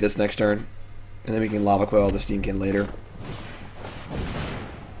guarantee we have this next turn. And then we can Lava Coil the Steamkin later.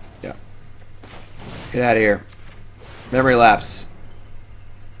 Yeah. Get out of here. Memory lapse.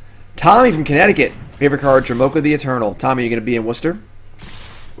 Tommy from Connecticut. Favorite card, Jamoka the Eternal. Tommy, you going to be in Worcester?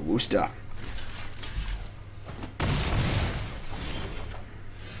 Worcester.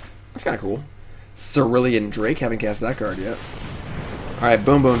 That's kind of cool. Cerulean Drake. Haven't cast that card yet. Alright,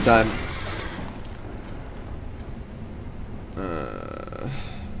 boom boom time.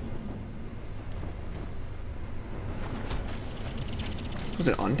 Was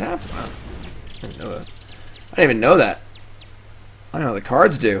it untapped? Wow. I didn't know that. I didn't even know that. I don't know what the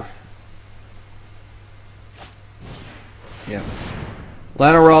cards do. Yeah.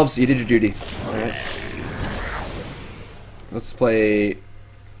 Llanowar Elves, you did your duty. Alright. Let's play...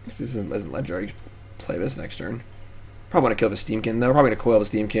 This isn't legendary. Play this next turn. Probably want to kill the Steamkin though. Probably going to coil the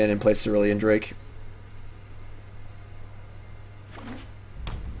Steamkin and play Cerulean Drake.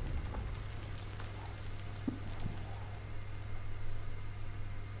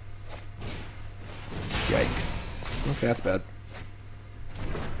 Yikes. Okay, that's bad.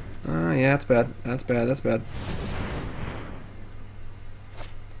 Oh, yeah, that's bad. That's bad. That's bad.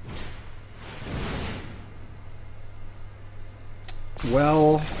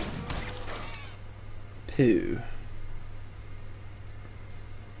 Well, poo.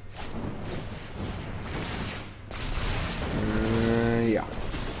 Yeah.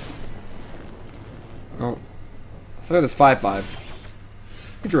 Oh. So I got this 5/5.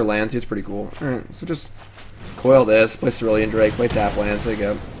 I drew a land, too. It's pretty cool. Alright, so just coil this, play Cerulean Drake, play tap lands. There you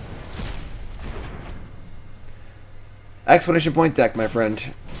go. Explanation point deck, my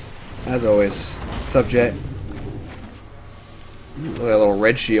friend. As always. What's up, Jay? Look at that little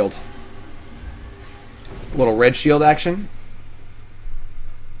red shield. A little red shield action.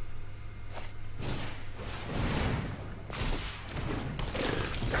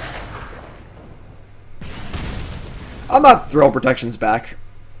 I'm not throw protections back.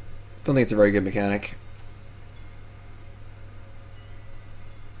 Don't think it's a very good mechanic.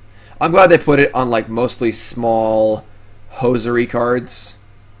 I'm glad they put it on like mostly small hosiery cards.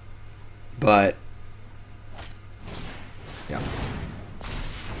 But yeah.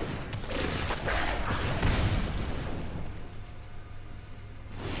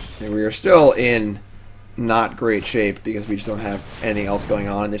 And we are still in not great shape because we just don't have anything else going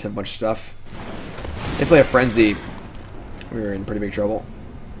on. They just have a bunch of stuff. They play a Frenzy. We were in pretty big trouble.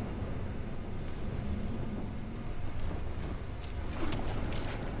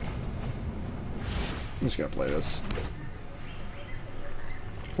 I'm just gonna play this.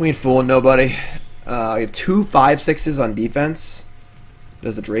 We ain't fooling nobody. We have 2 5/6s on defense.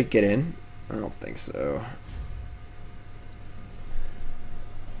 Does the Drake get in? I don't think so.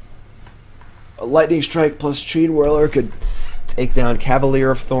 A Lightning Strike plus Chain Whirler could take down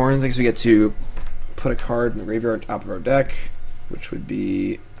Cavalier of Thorns. I guess we get to put a card in the graveyard on top of our deck, which would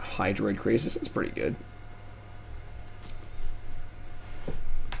be Hydroid Krasis. That's pretty good.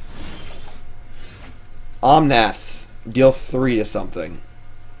 Omnath. Deal 3 to something.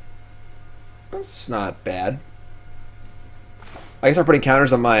 That's not bad. I can start putting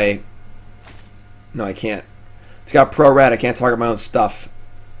counters on my... No, I can't. It's got pro red. I can't target my own stuff.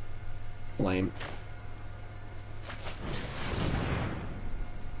 Lame.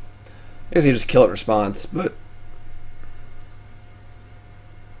 I guess you just kill it in response, but...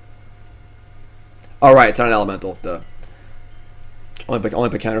 Oh, right, it's not an elemental. Duh. Only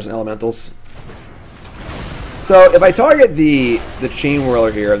put counters on elementals. So, if I target the Chain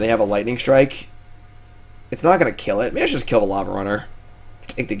Whirler here and they have a Lightning Strike, it's not going to kill it. Maybe I should just kill the Lava Runner.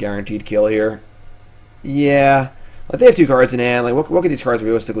 Take the guaranteed kill here. Yeah. Like, they have 2 cards in hand. Like, what could these cards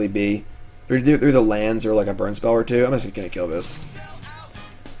realistically be? They're the lands or like a burn spell or 2. I'm just going to kill this.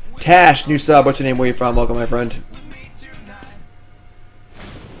 Tash, new sub. What's your name? Where you from? Welcome, my friend.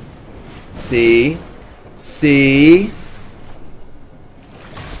 See? See?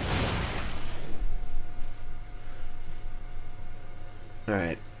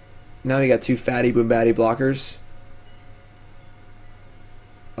 Alright. Now we got 2 fatty boom batty blockers.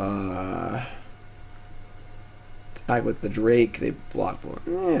 Attack with the Drake. They block one.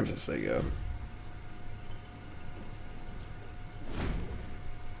 I'm just say go.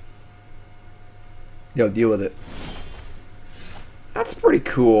 Yo, deal with it. That's pretty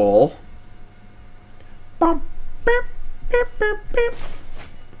cool. Bum, beep, beep, beep, beep.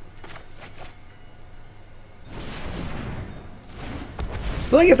 I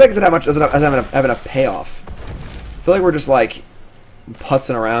feel like this deck doesn't have enough payoff. I feel like we're just like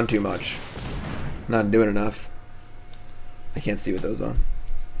putzing around too much. Not doing enough. I can't see what those are.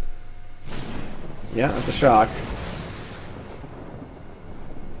 Yeah, that's a shock.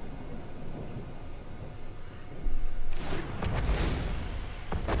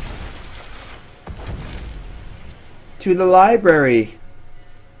 To the library.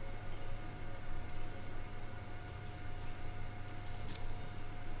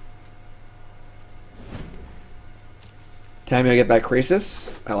 Tamiyo get back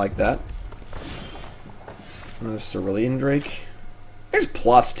Krasis. I like that. Another Cerulean Drake. There's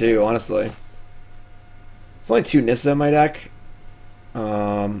plus 2, honestly. It's only 2 Nissa in my deck.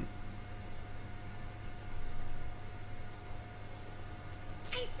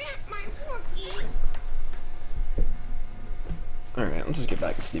 Alright, let's just get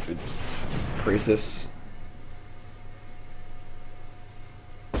back to stupid Krasis.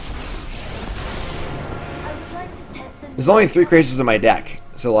 There's only 3 Krasis in my deck,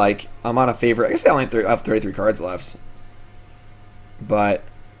 so like I'm on a favorite. I guess I have 33 cards left, but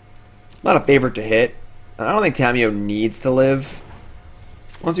I'm not a favorite to hit. And I don't think Tamiyo needs to live.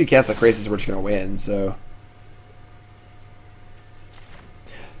 Once we cast the Krasis, we're just gonna win. So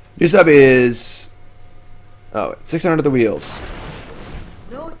new sub is 600 to the wheels.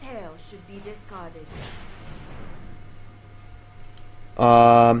 No tail should be discarded.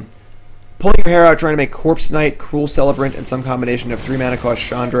 Pulling your hair out, trying to make Corpse Knight, Cruel Celebrant, and some combination of 3 mana cost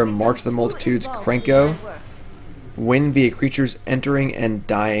Chandra, March of the Multitudes, Krenko. Win via creatures entering and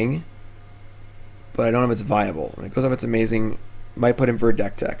dying. But I don't know if it's viable. When it goes up, it's amazing. Might put him for a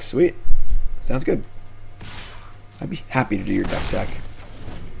deck tech. Sweet. Sounds good. I'd be happy to do your deck tech.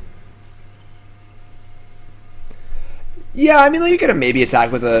 Yeah, I mean, like, you could have maybe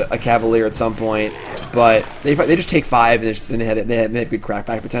attacked with a Cavalier at some point, but they just take 5 and they have good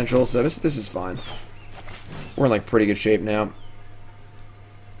crackback potential, so this is fine. We're in, like, pretty good shape now.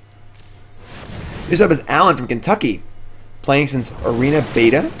 Next up is Alan from Kentucky, playing since Arena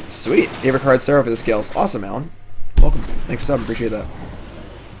Beta. Sweet. Favorite card, Sarah, for the scales. Awesome, Alan. Welcome. Thanks for subbing. Appreciate that.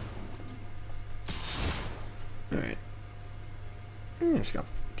 Alright. I'm just gonna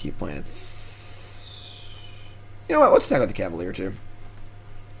keep playing it. You know what? Let's attack with the Cavalier, too.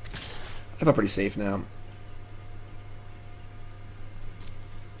 I feel pretty safe now.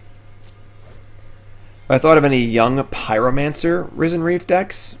 I thought of any young Pyromancer Risen Reef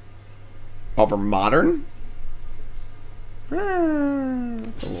decks over Modern.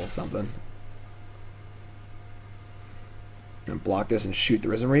 That's a little something. I'm gonna block this and shoot the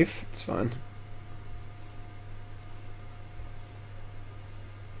Risen Reef. It's fun.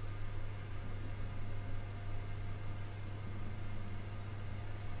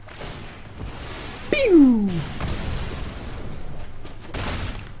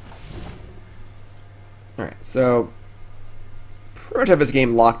 Alright, so pretty much have this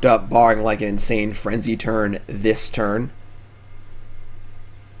game locked up, barring like an insane frenzy turn this turn.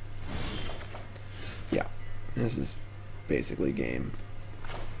 Yeah, this is basically game.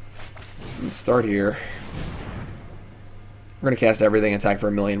 Let's start here. We're gonna cast everything, attack for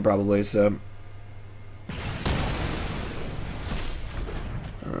 1,000,000 probably, so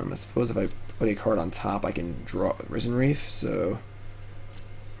I suppose if I put a card on top, I can draw Risen Reef, so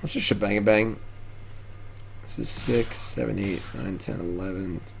let's just shebang a bang. This is 6, 7, 8, 9, 10,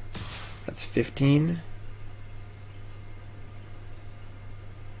 11. That's 15.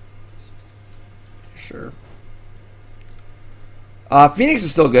 Sure. Phoenix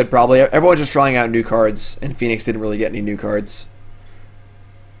is still good, probably. Everyone's just trying out new cards, and Phoenix didn't really get any new cards.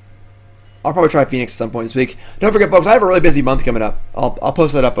 I'll probably try Phoenix at some point this week. Don't forget, folks, I have a really busy month coming up. I'll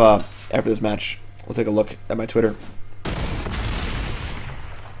post that up after this match. We'll take a look at my Twitter.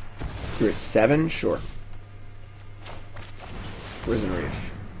 You're at 7? Sure. Risen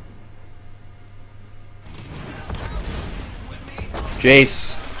Reef.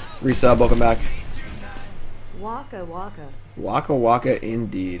 Jace. Resub, welcome back. Waka waka. Waka waka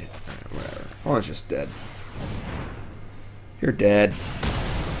indeed. Right, whatever. Oh, it's just dead. You're dead.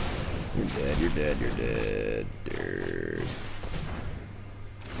 You're dead, you're dead, you're dead. Dude.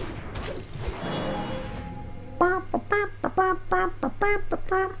 We're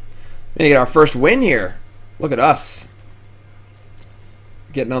gonna get our first win here. Look at us.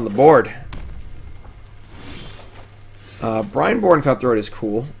 Getting on the board. Brineborn Cutthroat is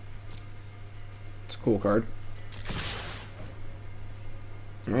cool. It's a cool card.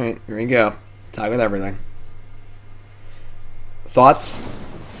 Alright, here we go. Attack with everything. Thoughts?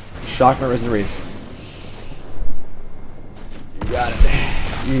 Shock my Risen Reef. You got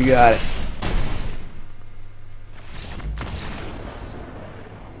it. You got it.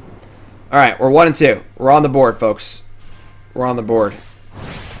 Alright, we're 1 and 2. We're on the board, folks. We're on the board.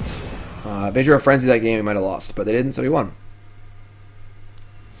 Major Frenzy that game, we might have lost, but they didn't, so we won.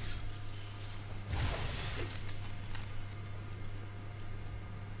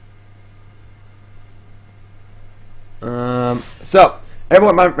 So,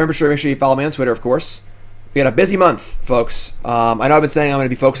 everyone, make sure you follow me on Twitter, of course. We had a busy month, folks. I know I've been saying I'm going to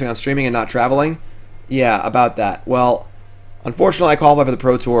be focusing on streaming and not traveling. Yeah, about that. Well, unfortunately, I qualified for the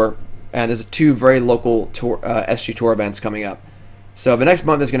Pro Tour, and there's 2 very local tour, SG Tour events coming up. So the next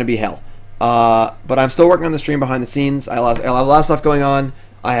month is going to be hell. But I'm still working on the stream behind the scenes. I have a lot of stuff going on.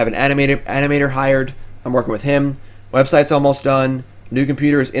 I have an animator hired. I'm working with him. Website's almost done. New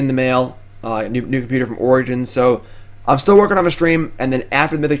computer is in the mail. New computer from Origin. So I'm still working on the stream. And then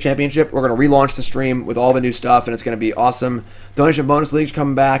after the Mythic Championship, we're going to relaunch the stream with all the new stuff. And it's going to be awesome. Donation bonus leagues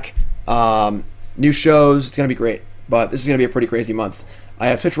coming back. New shows. It's going to be great. But this is going to be a pretty crazy month. I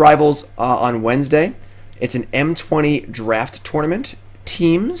have Twitch Rivals on Wednesday. It's an M20 draft tournament.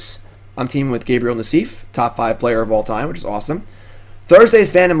 Teams. I'm teaming with Gabriel Nassif, top 5 player of all time, which is awesome. Thursday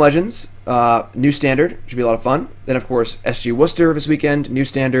is Fandom Legends, new standard, should be a lot of fun. Then, of course, SG Worcester this weekend, new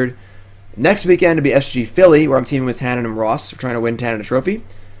standard. Next weekend will be SG Philly, where I'm teaming with Tannen and Ross. We're trying to win Tannen a trophy.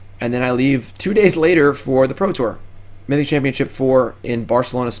 And then I leave 2 days later for the Pro Tour. Mythic Championship 4 in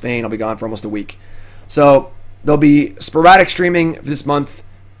Barcelona, Spain. I'll be gone for almost a week. So there'll be sporadic streaming this month,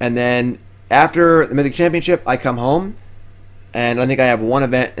 and then after the Mythic Championship, I come home, and I think I have one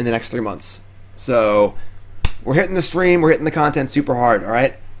event in the next 3 months. So we're hitting the stream, we're hitting the content super hard, all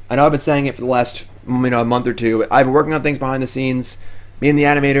right? I know I've been saying it for the last a month or two, but I've been working on things behind the scenes. Me and the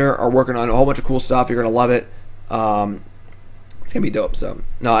animator are working on a whole bunch of cool stuff. You're going to love it. It's going to be dope. So,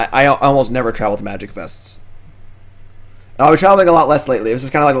 no, I almost never travel to Magic Fests. I've been traveling a lot less lately. This is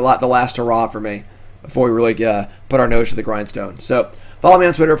kind of like the last hurrah for me before we really put our nose to the grindstone. So, follow me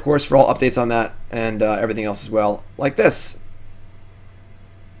on Twitter, of course, for all updates on that and everything else as well. Like this.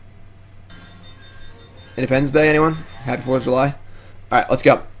 Independence Day, anyone? Happy 4th of July? Alright, let's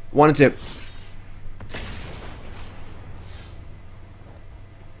go. 1 and 2.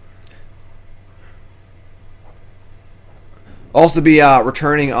 Also be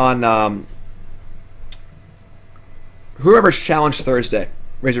returning on who remembers Challenge Thursday?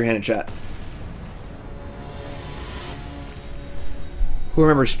 Raise your hand in chat. Who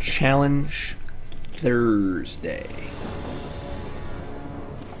remembers Challenge Thursday?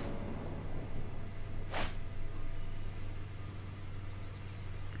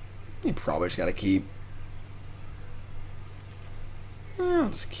 You probably just gotta keep. I'll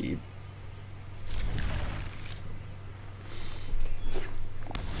just keep.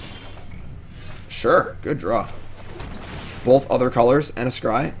 Sure, good draw. Both other colors and a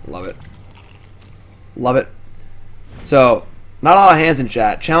scry. Love it. Love it. So, not a lot of hands in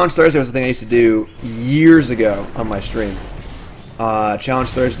chat. Challenge Thursday was the thing I used to do years ago on my stream. Challenge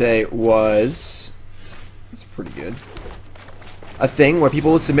Thursday was... It's pretty good. A thing where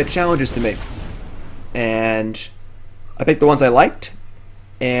people would submit challenges to me. And I picked the ones I liked.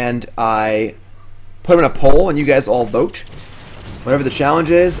 And I put them in a poll and you guys all vote. Whatever the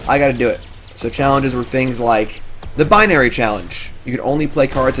challenge is, I gotta do it. So challenges were things like the binary challenge. You can only play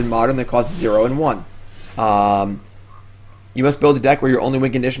cards in Modern that cost 0 and 1. You must build a deck where your only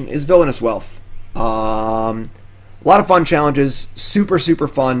win condition is Villainous Wealth. A lot of fun challenges. Super, super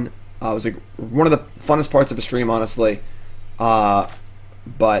fun. It was like one of the funnest parts of the stream, honestly. But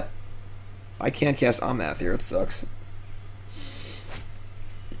I can't cast Omnath here. It sucks.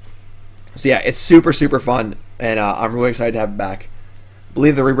 So yeah, it's super, super fun. And I'm really excited to have it back. I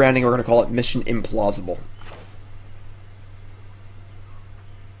believe the rebranding, we're going to call it Mission Implausible.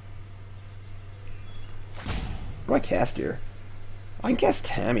 What do I cast here? I can cast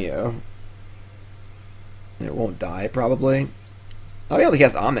Tamiyo. And it won't die, probably. I'll be able to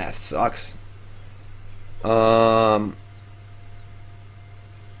cast Omnath. Sucks. I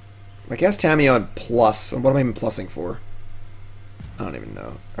cast Tamiyo and plus. What am I even plussing for? I don't even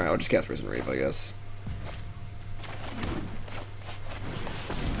know. Alright, I'll just cast Risen Reef, I guess.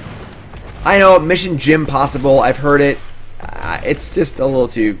 I know, Mission Gym possible. I've heard it. It's just a little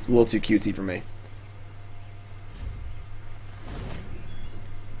too cutesy for me.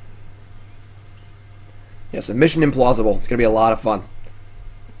 Yeah, so Mission Implausible. It's gonna be a lot of fun.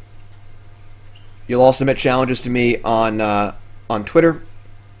 You'll all submit challenges to me on Twitter.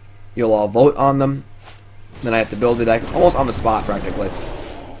 You'll all vote on them. Then I have to build the deck almost on the spot, practically.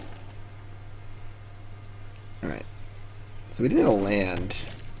 All right. So we didn't need a land.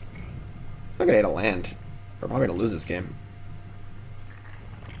 I'm gonna hit a land. We're probably gonna lose this game.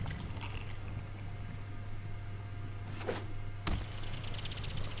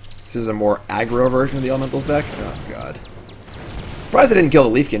 This is a more aggro version of the Elementals deck. Oh god. Surprised I didn't kill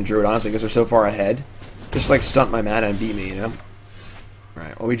the Leafkin Druid, honestly, because they're so far ahead. Just like stunt my mana and beat me, you know?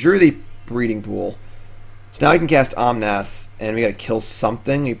 Alright, well we drew the breeding pool. So now I can cast Omnath, and we gotta kill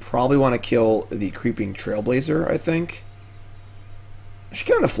something. We probably want to kill the Creeping Trailblazer, I think. I should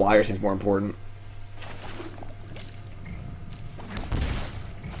kill the Flyer, seems more important.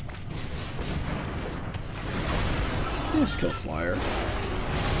 Just kill Flyer.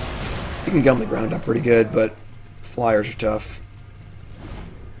 You can gum the ground up pretty good, but Flyers are tough.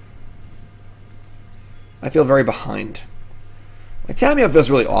 I feel very behind. Like, Tamiyo feels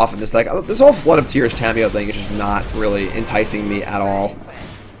really off in this deck. This whole Flood of Tears Tamiyo thing is just not really enticing me at all.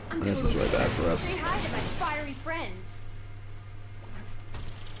 And this is really bad for us.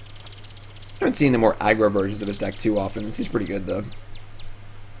 I haven't seen the more aggro versions of his deck too often. It seems pretty good, though.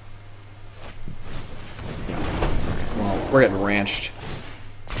 Yeah. Alright, well, we're getting ranched.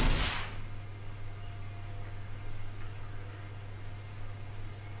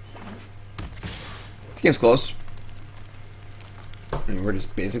 This game's close. I mean, we're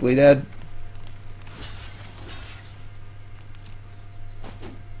just basically dead.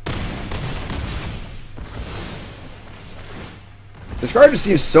 This card just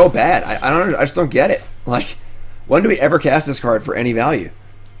seems so bad. I just don't get it. Like, When do we ever cast this card for any value?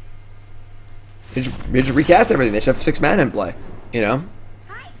 You just recast everything. They should have 6 mana in play. You know?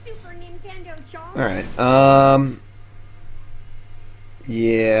 Hi, Super Nintendo Charles. Alright.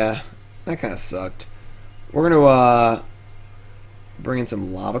 Yeah. That kind of sucked. We're going to bring in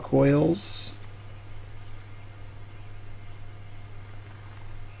some Lava Coils.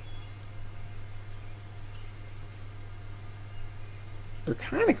 They're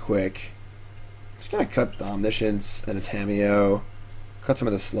kind of quick. I'm just going to cut the Omniscience and a Tamiyo. Cut some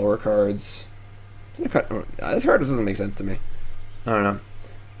of the slower cards. I'm gonna cut, this card doesn't make sense to me. I don't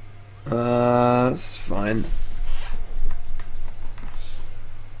know. It's fine.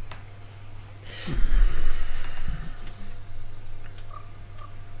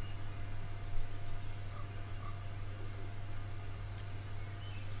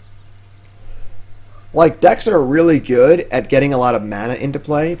 Like, decks are really good at getting a lot of mana into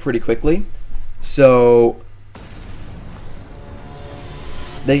play pretty quickly. So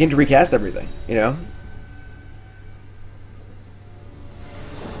they can recast everything, you know?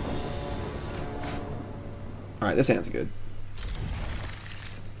 Alright, this hand's good.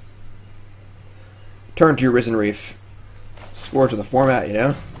 Turn to your Risen Reef. Scourge of the format, you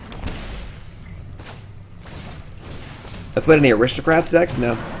know? I played any Aristocrats decks?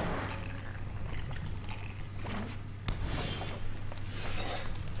 No.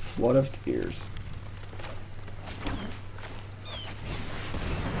 Flood of Tears.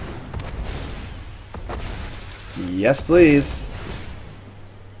 Yes, please.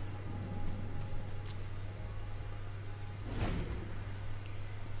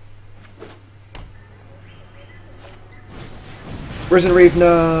 Risen Reef,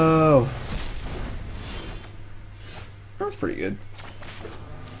 no. That's pretty good.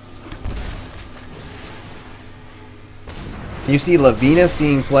 You see Lavina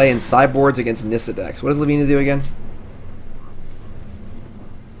seeing play in sideboards against Nissa decks. What does Lavina do again?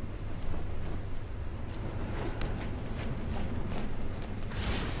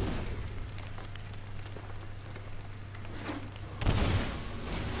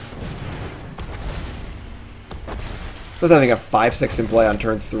 Suppose having a 5/6 in play on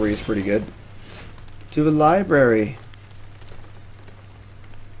turn 3 is pretty good. To the library.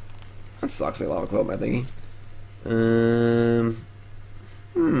 That sucks. They Lava Coil my thingy.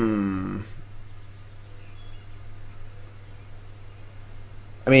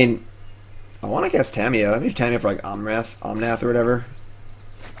 I mean, I want to guess Tamiyo. Maybe Tamiyo for like Omnath or whatever.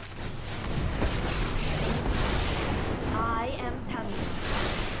 I am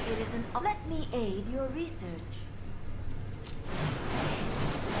Tamiyo. It is an. Let me aid your research.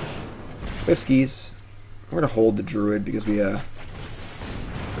 We have skis. We're gonna hold the Druid because we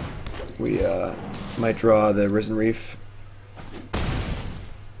might draw the Risen Reef.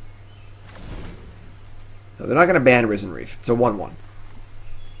 No, they're not gonna ban Risen Reef. It's a 1/1.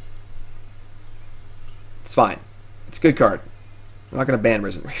 It's fine. It's a good card. They're not gonna ban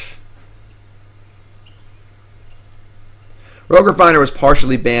Risen Reef. Rogue Refiner was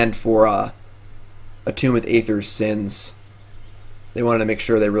partially banned for Attune with Aether's Sins. They wanted to make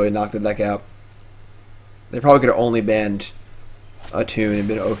sure they really knocked the deck out. They probably could have only banned Attune and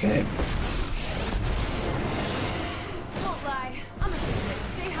been okay. Won't lie, I'm a bit ready to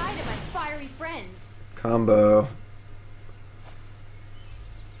say hi to my fiery friends. Combo.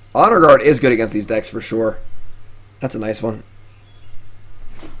 Honor Guard is good against these decks for sure. That's a nice one.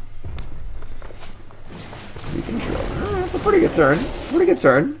 Leafkin Druid. Oh, that's a pretty good turn. Pretty good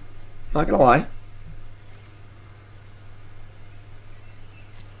turn. Not gonna lie.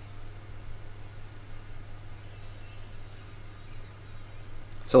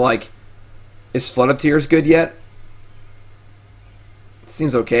 So, like, is Flood of Tears good yet?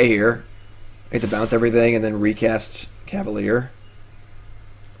 Seems okay here. I get to bounce everything and then recast Cavalier.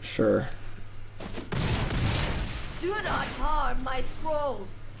 Sure. Do not harm my scrolls.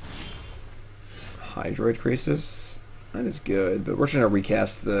 Hydroid Krasis. That is good, but we're just going to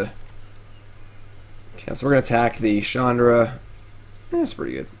recast the... Okay, so we're going to attack the Chandra. That's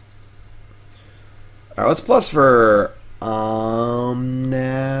pretty good. Alright, let's plus for Omnath,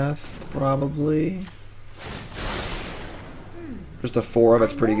 probably. Just a 4,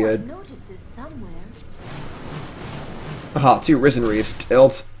 that's pretty good. I noted this somewhere. Aha, 2 Risen Reefs.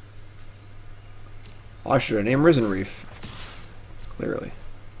 Tilt. Oh, I should have named Risen Reef. Clearly.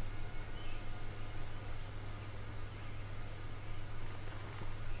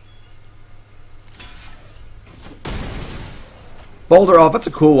 Boulder off, that's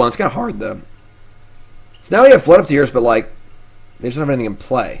a cool one. It's kind of hard, though. So now we have Flood of Tears, but, like, they just don't have anything in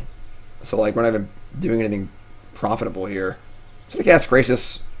play. So, like, we're not even doing anything profitable here. So, to cast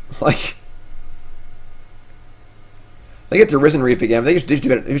Krasis, like... They get to Risen Reef again. But they just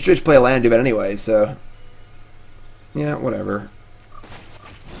do it. They just play a land and do it anyway. So yeah, whatever.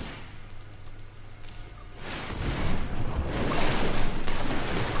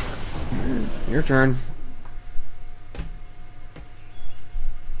 Your turn.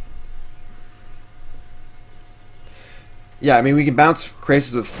 Yeah, I mean, we can bounce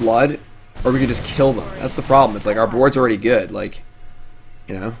Krasis with Flood, or we can just kill them. That's the problem. It's like our board's already good. Like,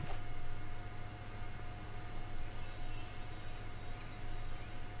 you know.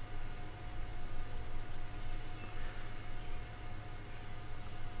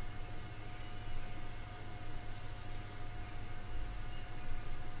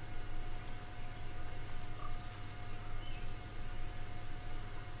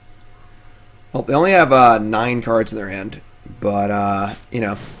 Well, they only have 9 cards in their hand, but, you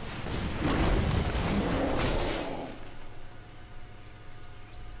know.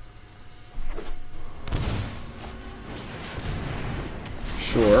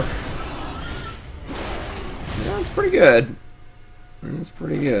 Sure. Yeah, that's pretty good. That's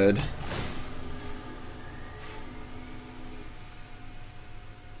pretty good.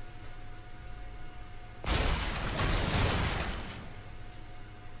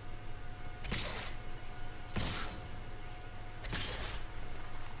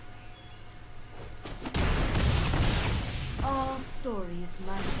 All stories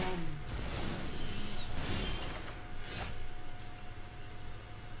must end.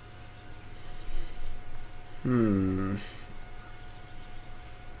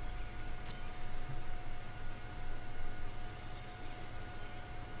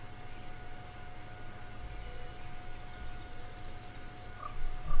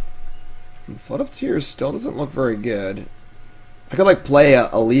 Flood of Tears still doesn't look very good. I could like play a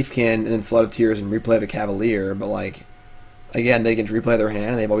Leafkin and then Flood of Tears and replay the Cavalier, but like again they can replay their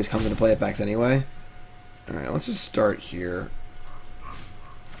hand and they've always come into play effects anyway. Alright, let's just start here.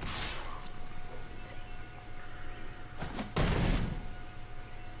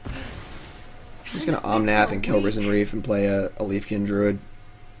 I'm just gonna Omnath and kill Risen Reef and play a Leafkin Druid.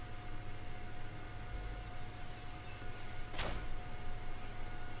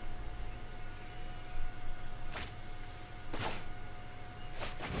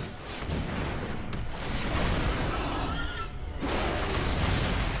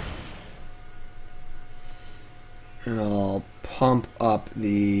 And I'll pump up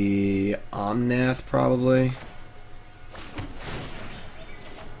the Omnath probably.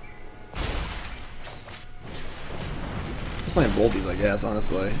 Just playing Volbeat, I guess,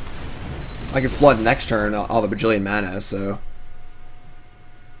 honestly. I could flood next turn, I'll have a bajillion mana, so.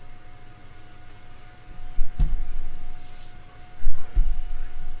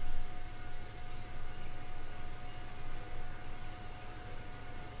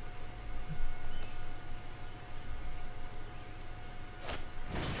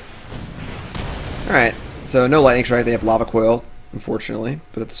 Alright, so no Lightning Strike, they have Lava Coil, unfortunately,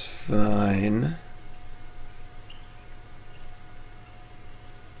 but that's fine.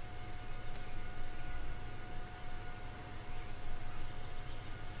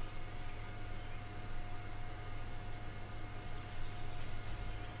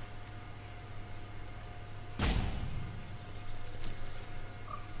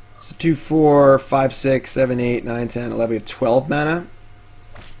 So 2, 4, 5, 6, 7, 8, 9, 10, 11, we have 12 mana.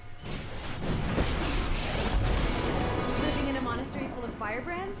 Living in a monastery full of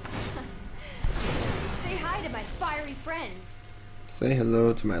firebrands? Say hi to my fiery friends. Say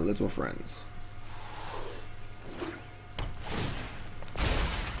hello to my little friends.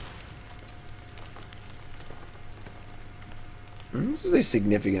 This is a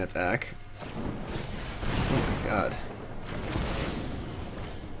significant attack. Oh my god.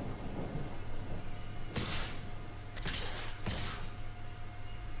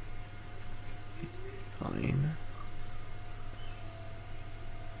 Fine.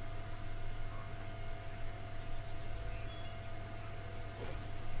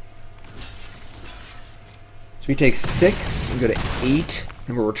 So we take 6 and go to 8,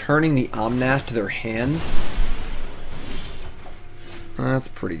 and we're returning the Omnath to their hand. That's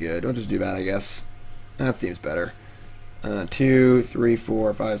pretty good. We'll just do that, I guess. That seems better. 2, 3,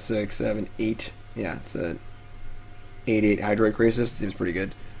 4, 5, 6, 7, 8. Yeah, it's a 8/8 Hydroid Krasis. Seems pretty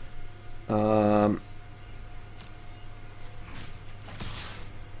good.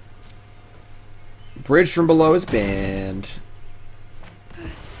 Bridge from below is banned.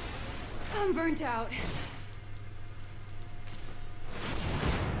 I'm burnt out.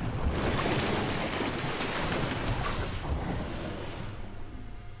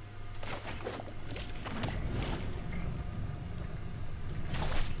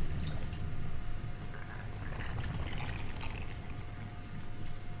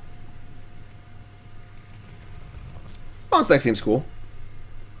 Bounce deck seems cool.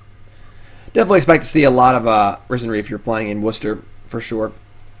 Definitely expect to see a lot of Risen Reef if you're playing in Worcester, for sure.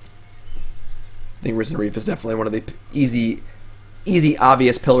 I think Risen Reef is definitely one of the easy,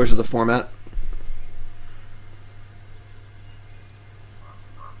 obvious pillars of the format.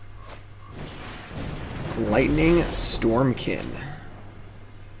 Lightning Stormkin.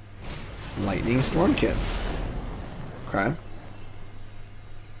 Lightning Stormkin. Okay.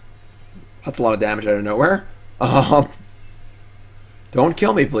 That's a lot of damage out of nowhere. Don't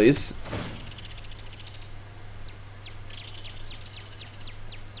kill me, please.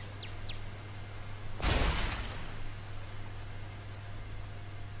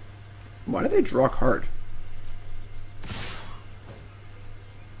 Why did they draw a card?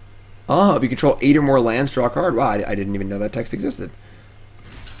 Oh, if you control 8 or more lands, draw a card. Wow, I didn't even know that text existed.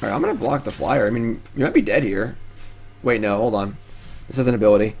 Alright, I'm going to block the flyer. I mean, you might be dead here. Wait, no, hold on. This has an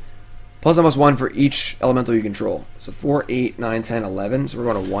ability. Plus almost 1 for each elemental you control. So 4, 8, 9, 10, 11. So we're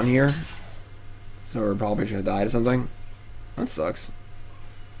going to 1 here. So we're probably going to die to something. That sucks.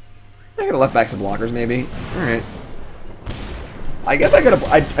 I could have left back some blockers, maybe. Alright. I guess I could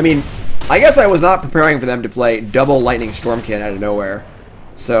have... I mean, I guess I was not preparing for them to play double Lightning Stormkin out of nowhere.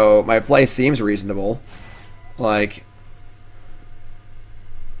 So my play seems reasonable. Like...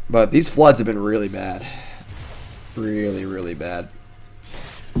 But these floods have been really bad. Really, really bad.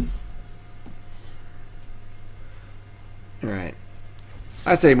 Alright.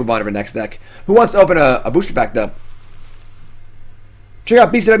 I say move on to the next deck. Who wants to open a booster pack up? Check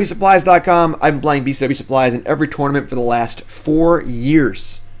out bcwsupplies.com. I've been playing BCW Supplies in every tournament for the last 4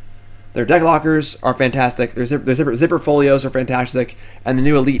 years. Their deck lockers are fantastic. Their zipper folios are fantastic. And the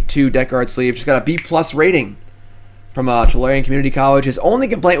new Elite 2 deck guard sleeve just got a B+ rating from Tulare Community College. His only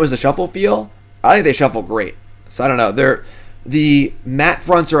complaint was the shuffle feel. I think they shuffle great. So I don't know. The matte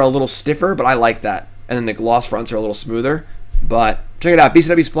fronts are a little stiffer, but I like that. And then the gloss fronts are a little smoother. But check it out,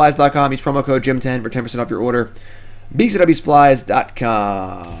 bcwsupplies.com. Use promo code GYM10 for 10% off your order.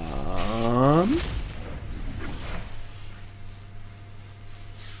 bcwsupplies.com.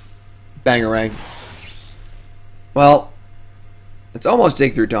 Bangarang. Well, it's almost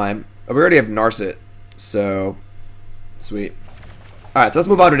dig through time. But we already have Narset. So, sweet. Alright, so let's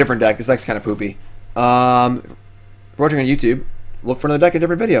move on to a different deck. This deck's kind of poopy. If you're watching on YouTube, look for another deck in a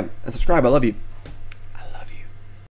different video. And subscribe. I love you.